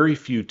were very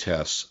few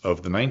tests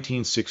of the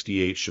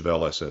 1968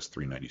 Chevelle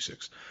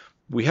SS396.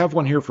 We have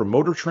one here from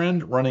Motor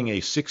Trend running a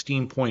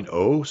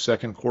 16.0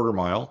 second quarter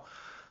mile.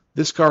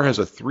 This car has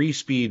a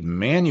 3-speed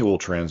manual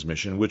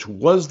transmission, which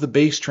was the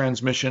base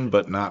transmission,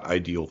 but not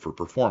ideal for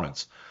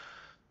performance.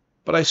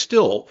 But I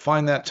still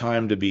find that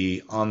time to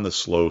be on the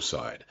slow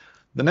side.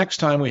 The next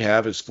time we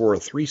have is for a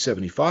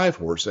 375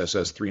 horse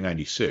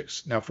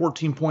SS396. Now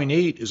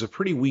 14.8 is a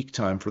pretty weak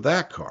time for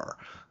that car.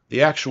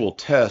 The actual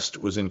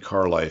test was in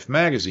Car Life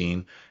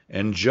magazine,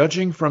 and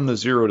judging from the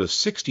 0 to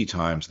 60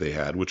 times they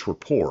had, which were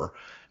poor,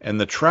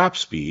 and the trap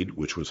speed,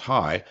 which was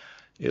high,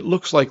 it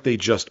looks like they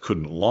just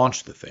couldn't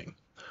launch the thing.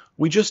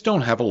 We just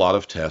don't have a lot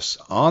of tests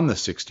on the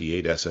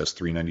 68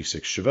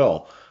 SS396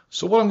 Chevelle.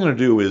 So what I'm going to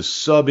do is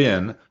sub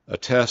in a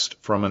test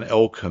from an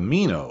El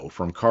Camino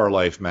from Car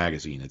Life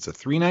magazine. It's a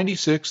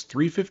 396,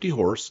 350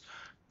 horse,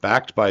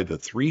 backed by the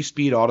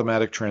 3-speed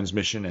automatic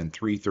transmission and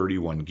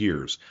 331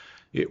 gears.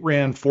 It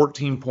ran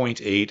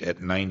 14.8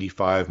 at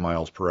 95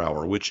 miles per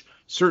hour, which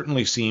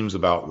certainly seems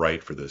about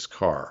right for this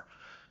car.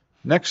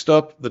 Next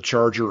up, the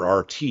Charger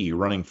RT,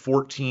 running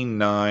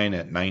 14.9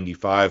 at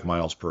 95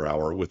 miles per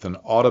hour with an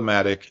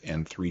automatic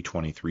and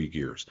 323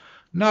 gears.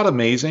 Not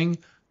amazing,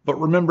 but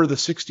remember the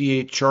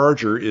 68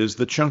 Charger is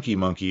the chunky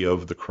monkey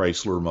of the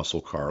Chrysler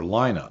muscle car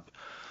lineup.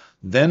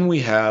 Then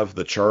we have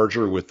the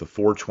Charger with the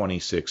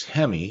 426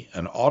 Hemi,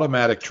 an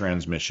automatic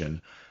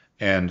transmission,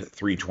 and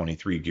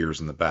 323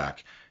 gears in the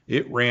back.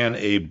 It ran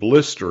a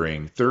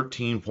blistering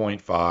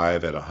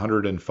 13.5 at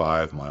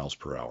 105 miles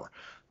per hour.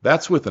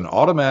 That's with an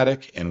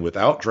automatic and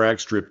without drag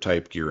strip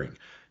type gearing.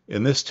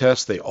 In this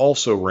test, they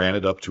also ran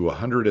it up to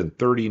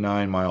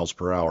 139 miles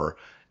per hour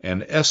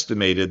and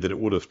estimated that it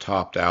would have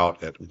topped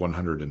out at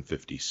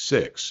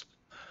 156.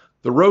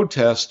 The road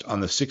test on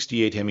the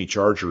 68 Hemi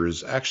Charger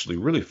is actually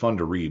really fun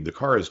to read. The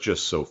car is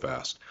just so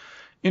fast.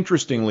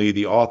 Interestingly,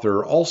 the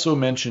author also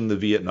mentioned the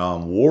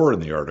Vietnam War in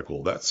the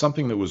article. That's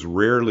something that was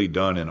rarely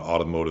done in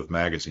automotive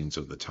magazines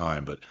of the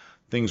time, but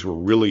things were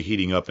really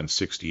heating up in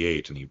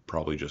 68, and he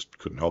probably just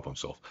couldn't help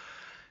himself.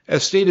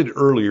 As stated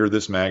earlier,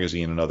 this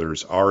magazine and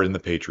others are in the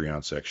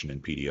Patreon section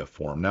in PDF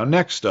form. Now,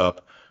 next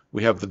up,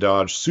 we have the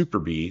Dodge Super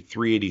Bee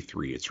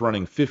 383. It's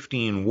running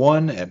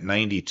 15.1 at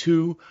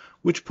 92,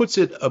 which puts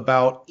it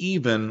about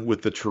even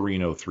with the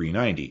Torino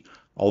 390,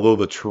 although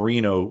the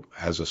Torino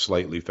has a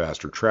slightly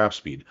faster trap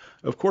speed.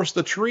 Of course,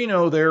 the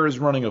Torino there is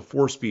running a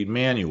 4-speed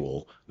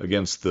manual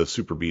against the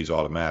Super Bee's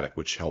automatic,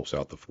 which helps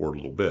out the Ford a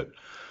little bit.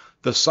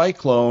 The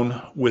Cyclone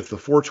with the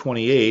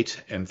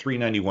 428 and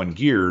 391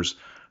 gears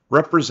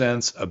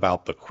represents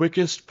about the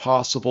quickest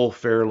possible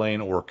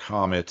Fairlane or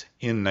Comet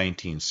in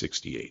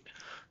 1968.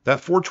 That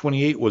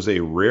 428 was a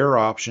rare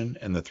option,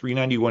 and the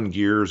 391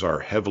 gears are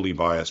heavily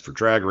biased for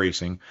drag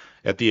racing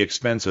at the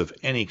expense of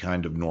any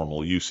kind of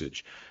normal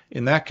usage.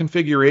 In that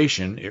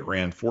configuration, it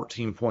ran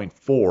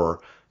 14.4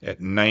 at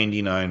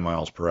 99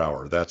 miles per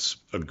hour. That's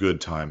a good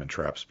time in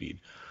trap speed.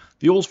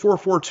 The Olds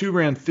 442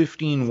 ran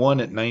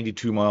 15.1 at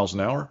 92 miles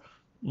an hour.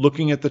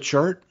 Looking at the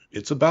chart,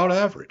 it's about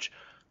average.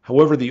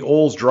 However, the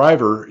Olds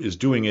driver is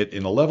doing it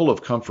in a level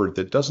of comfort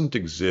that doesn't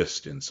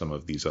exist in some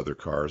of these other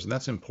cars, and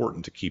that's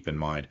important to keep in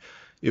mind.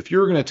 If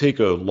you're going to take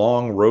a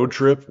long road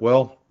trip,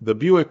 well, the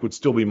Buick would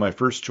still be my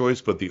first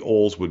choice, but the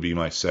Olds would be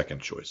my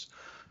second choice.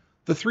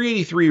 The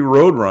 383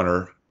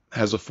 Roadrunner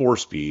has a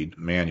 4-speed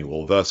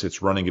manual, thus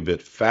it's running a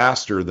bit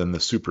faster than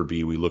the Super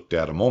Bee we looked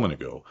at a moment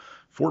ago.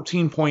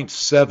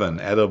 14.7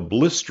 at a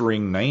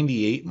blistering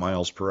 98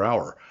 miles per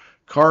hour.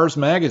 Cars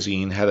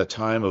magazine had a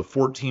time of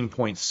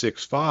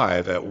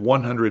 14.65 at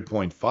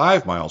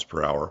 100.5 miles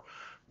per hour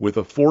with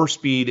a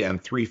 4-speed and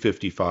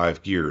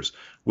 355 gears,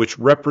 which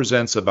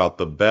represents about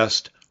the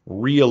best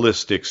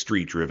realistic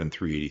street-driven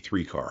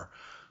 383 car.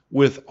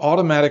 With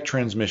automatic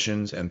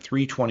transmissions and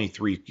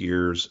 323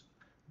 gears,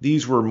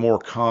 these were more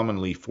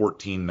commonly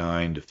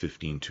 14.9 to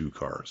 15.2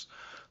 cars.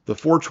 The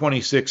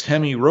 426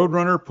 Hemi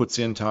Roadrunner puts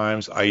in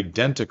times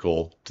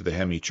identical to the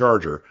Hemi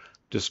Charger,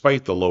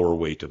 despite the lower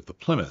weight of the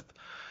Plymouth.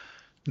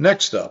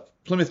 Next up,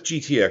 Plymouth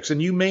GTX, and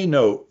you may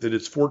note that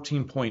its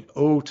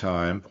 14.0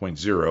 time,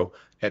 0.0,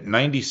 at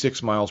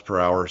 96 miles per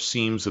hour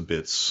seems a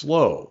bit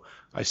slow.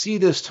 I see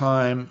this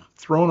time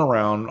thrown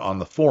around on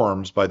the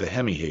forums by the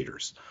Hemi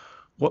haters.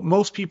 What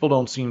most people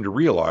don't seem to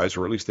realize,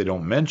 or at least they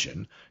don't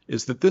mention,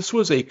 is that this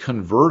was a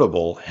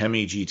convertible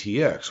Hemi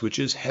GTX, which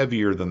is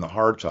heavier than the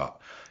hardtop.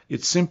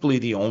 It's simply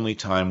the only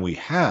time we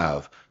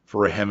have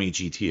for a Hemi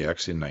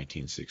GTX in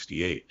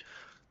 1968.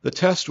 The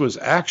test was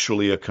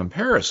actually a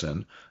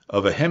comparison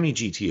of a Hemi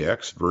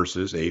GTX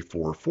versus a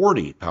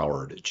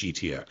 440-powered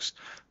GTX.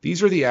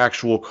 These are the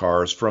actual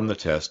cars from the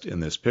test in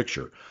this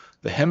picture.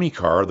 The Hemi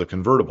car, the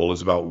convertible,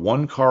 is about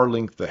 1 car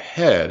length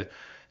ahead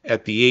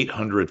at the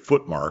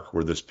 800-foot mark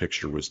where this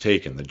picture was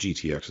taken. The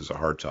GTX is a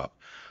hardtop.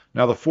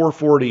 Now the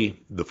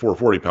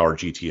 440-powered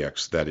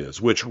GTX, that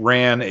is, which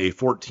ran a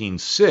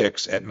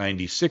 14.6 at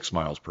 96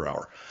 miles per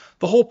hour.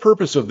 The whole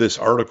purpose of this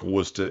article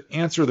was to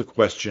answer the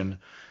question,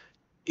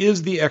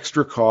 is the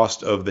extra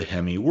cost of the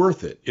Hemi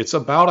worth it? It's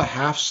about a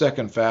half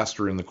second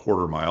faster in the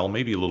quarter mile,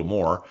 maybe a little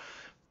more,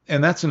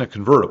 and that's in a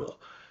convertible.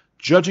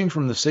 Judging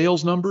from the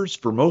sales numbers,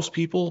 for most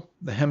people,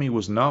 the Hemi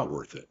was not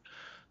worth it.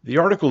 The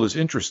article is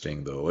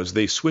interesting, though, as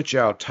they switch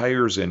out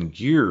tires and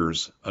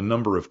gears a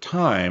number of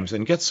times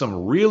and get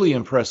some really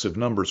impressive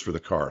numbers for the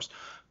cars.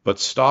 But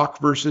stock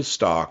versus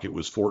stock, it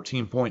was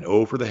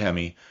 14.0 for the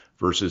Hemi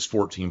versus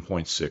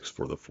 14.6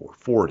 for the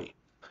 440.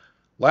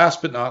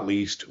 Last but not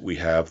least, we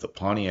have the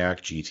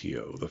Pontiac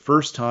G.T.O. The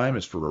first time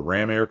is for a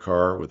Ram Air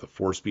car with a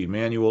 4-speed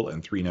manual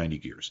and 390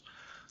 gears.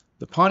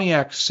 The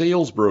Pontiac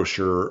sales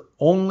brochure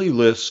only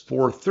lists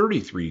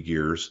 433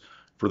 gears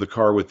for the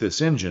car with this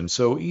engine,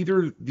 so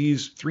either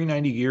these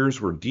 390 gears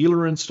were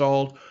dealer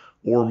installed,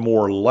 or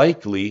more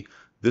likely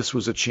this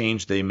was a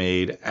change they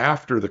made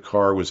after the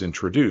car was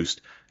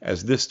introduced,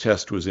 as this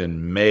test was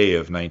in May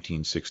of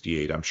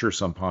 1968. I'm sure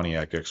some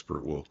Pontiac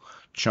expert will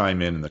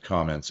chime in the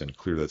comments and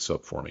clear this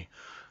up for me.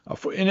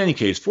 In any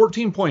case,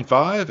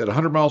 14.5 at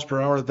 100 miles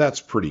per hour,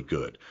 that's pretty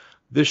good.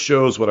 This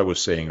shows what I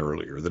was saying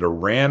earlier, that a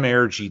Ram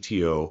Air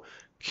GTO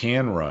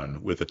can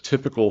run with a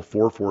typical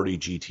 440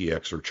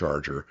 GTX or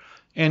Charger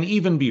and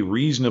even be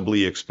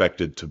reasonably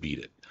expected to beat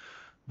it.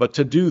 But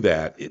to do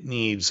that, it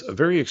needs a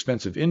very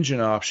expensive engine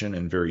option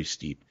and very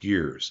steep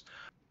gears.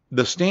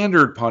 The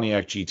standard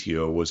Pontiac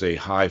GTO was a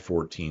high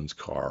 14s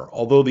car,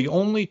 although the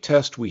only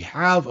test we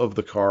have of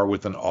the car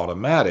with an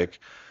automatic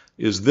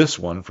is this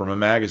one from a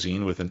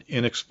magazine with an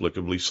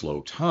inexplicably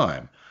slow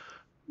time.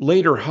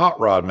 Later, Hot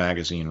Rod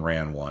magazine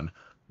ran one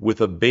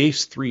with a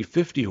base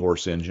 350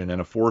 horse engine and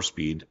a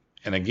 4-speed,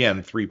 and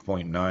again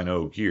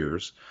 3.90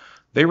 gears.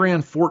 They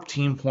ran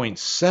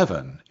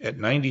 14.7 at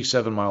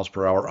 97 miles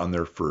per hour on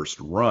their first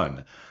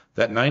run.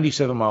 That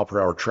 97 mile per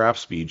hour trap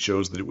speed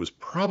shows that it was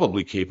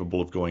probably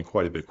capable of going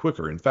quite a bit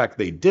quicker. In fact,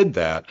 they did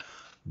that,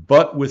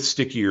 but with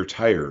stickier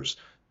tires.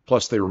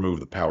 Plus, they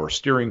removed the power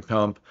steering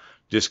pump,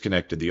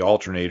 disconnected the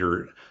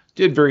alternator,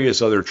 did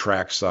various other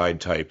trackside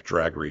type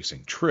drag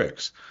racing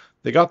tricks.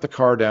 They got the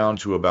car down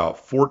to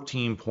about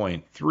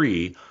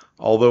 14.3,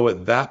 although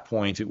at that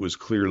point it was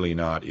clearly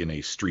not in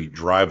a street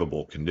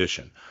drivable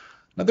condition.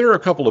 Now, there are a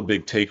couple of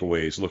big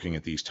takeaways looking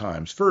at these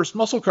times. First,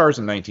 muscle cars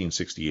in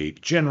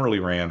 1968 generally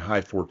ran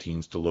high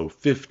 14s to low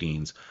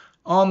 15s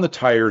on the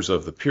tires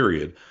of the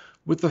period,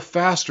 with the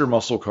faster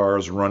muscle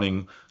cars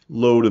running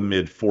low to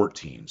mid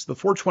 14s. The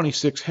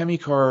 426 Hemi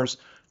cars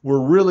were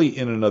really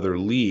in another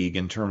league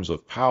in terms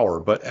of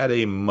power, but at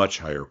a much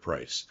higher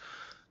price.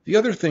 The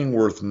other thing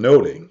worth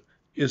noting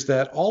is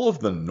that all of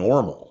the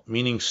normal,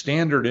 meaning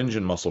standard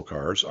engine muscle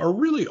cars, are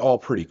really all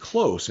pretty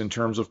close in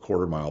terms of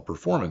quarter-mile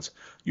performance.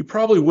 You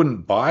probably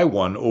wouldn't buy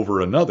one over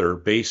another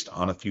based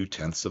on a few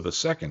tenths of a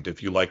second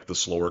if you like the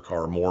slower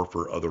car more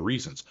for other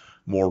reasons,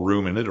 more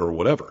room in it or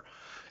whatever.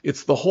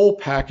 It's the whole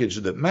package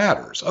that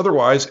matters.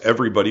 Otherwise,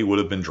 everybody would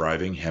have been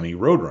driving Hemi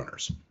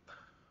Roadrunners.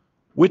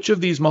 Which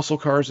of these muscle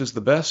cars is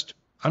the best?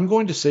 I'm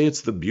going to say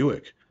it's the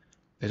Buick.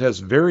 It has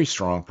very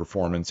strong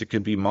performance. It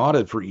can be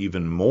modded for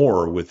even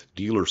more with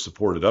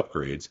dealer-supported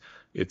upgrades.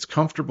 It's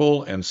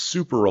comfortable and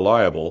super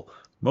reliable.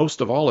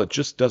 Most of all, it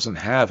just doesn't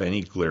have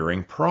any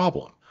glaring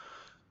problem.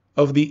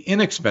 Of the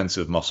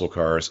inexpensive muscle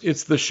cars,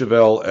 it's the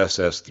Chevelle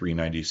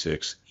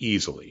SS396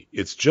 easily.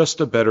 It's just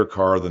a better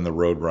car than the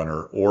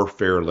Roadrunner or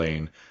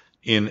Fairlane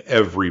in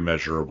every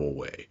measurable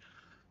way.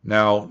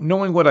 Now,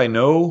 knowing what I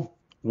know,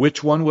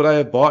 which one would I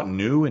have bought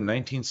new in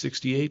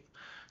 1968?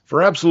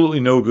 For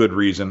absolutely no good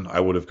reason, I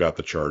would have got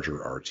the Charger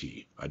RT.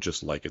 I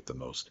just like it the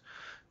most.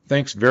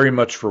 Thanks very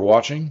much for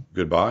watching.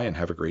 Goodbye and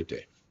have a great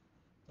day.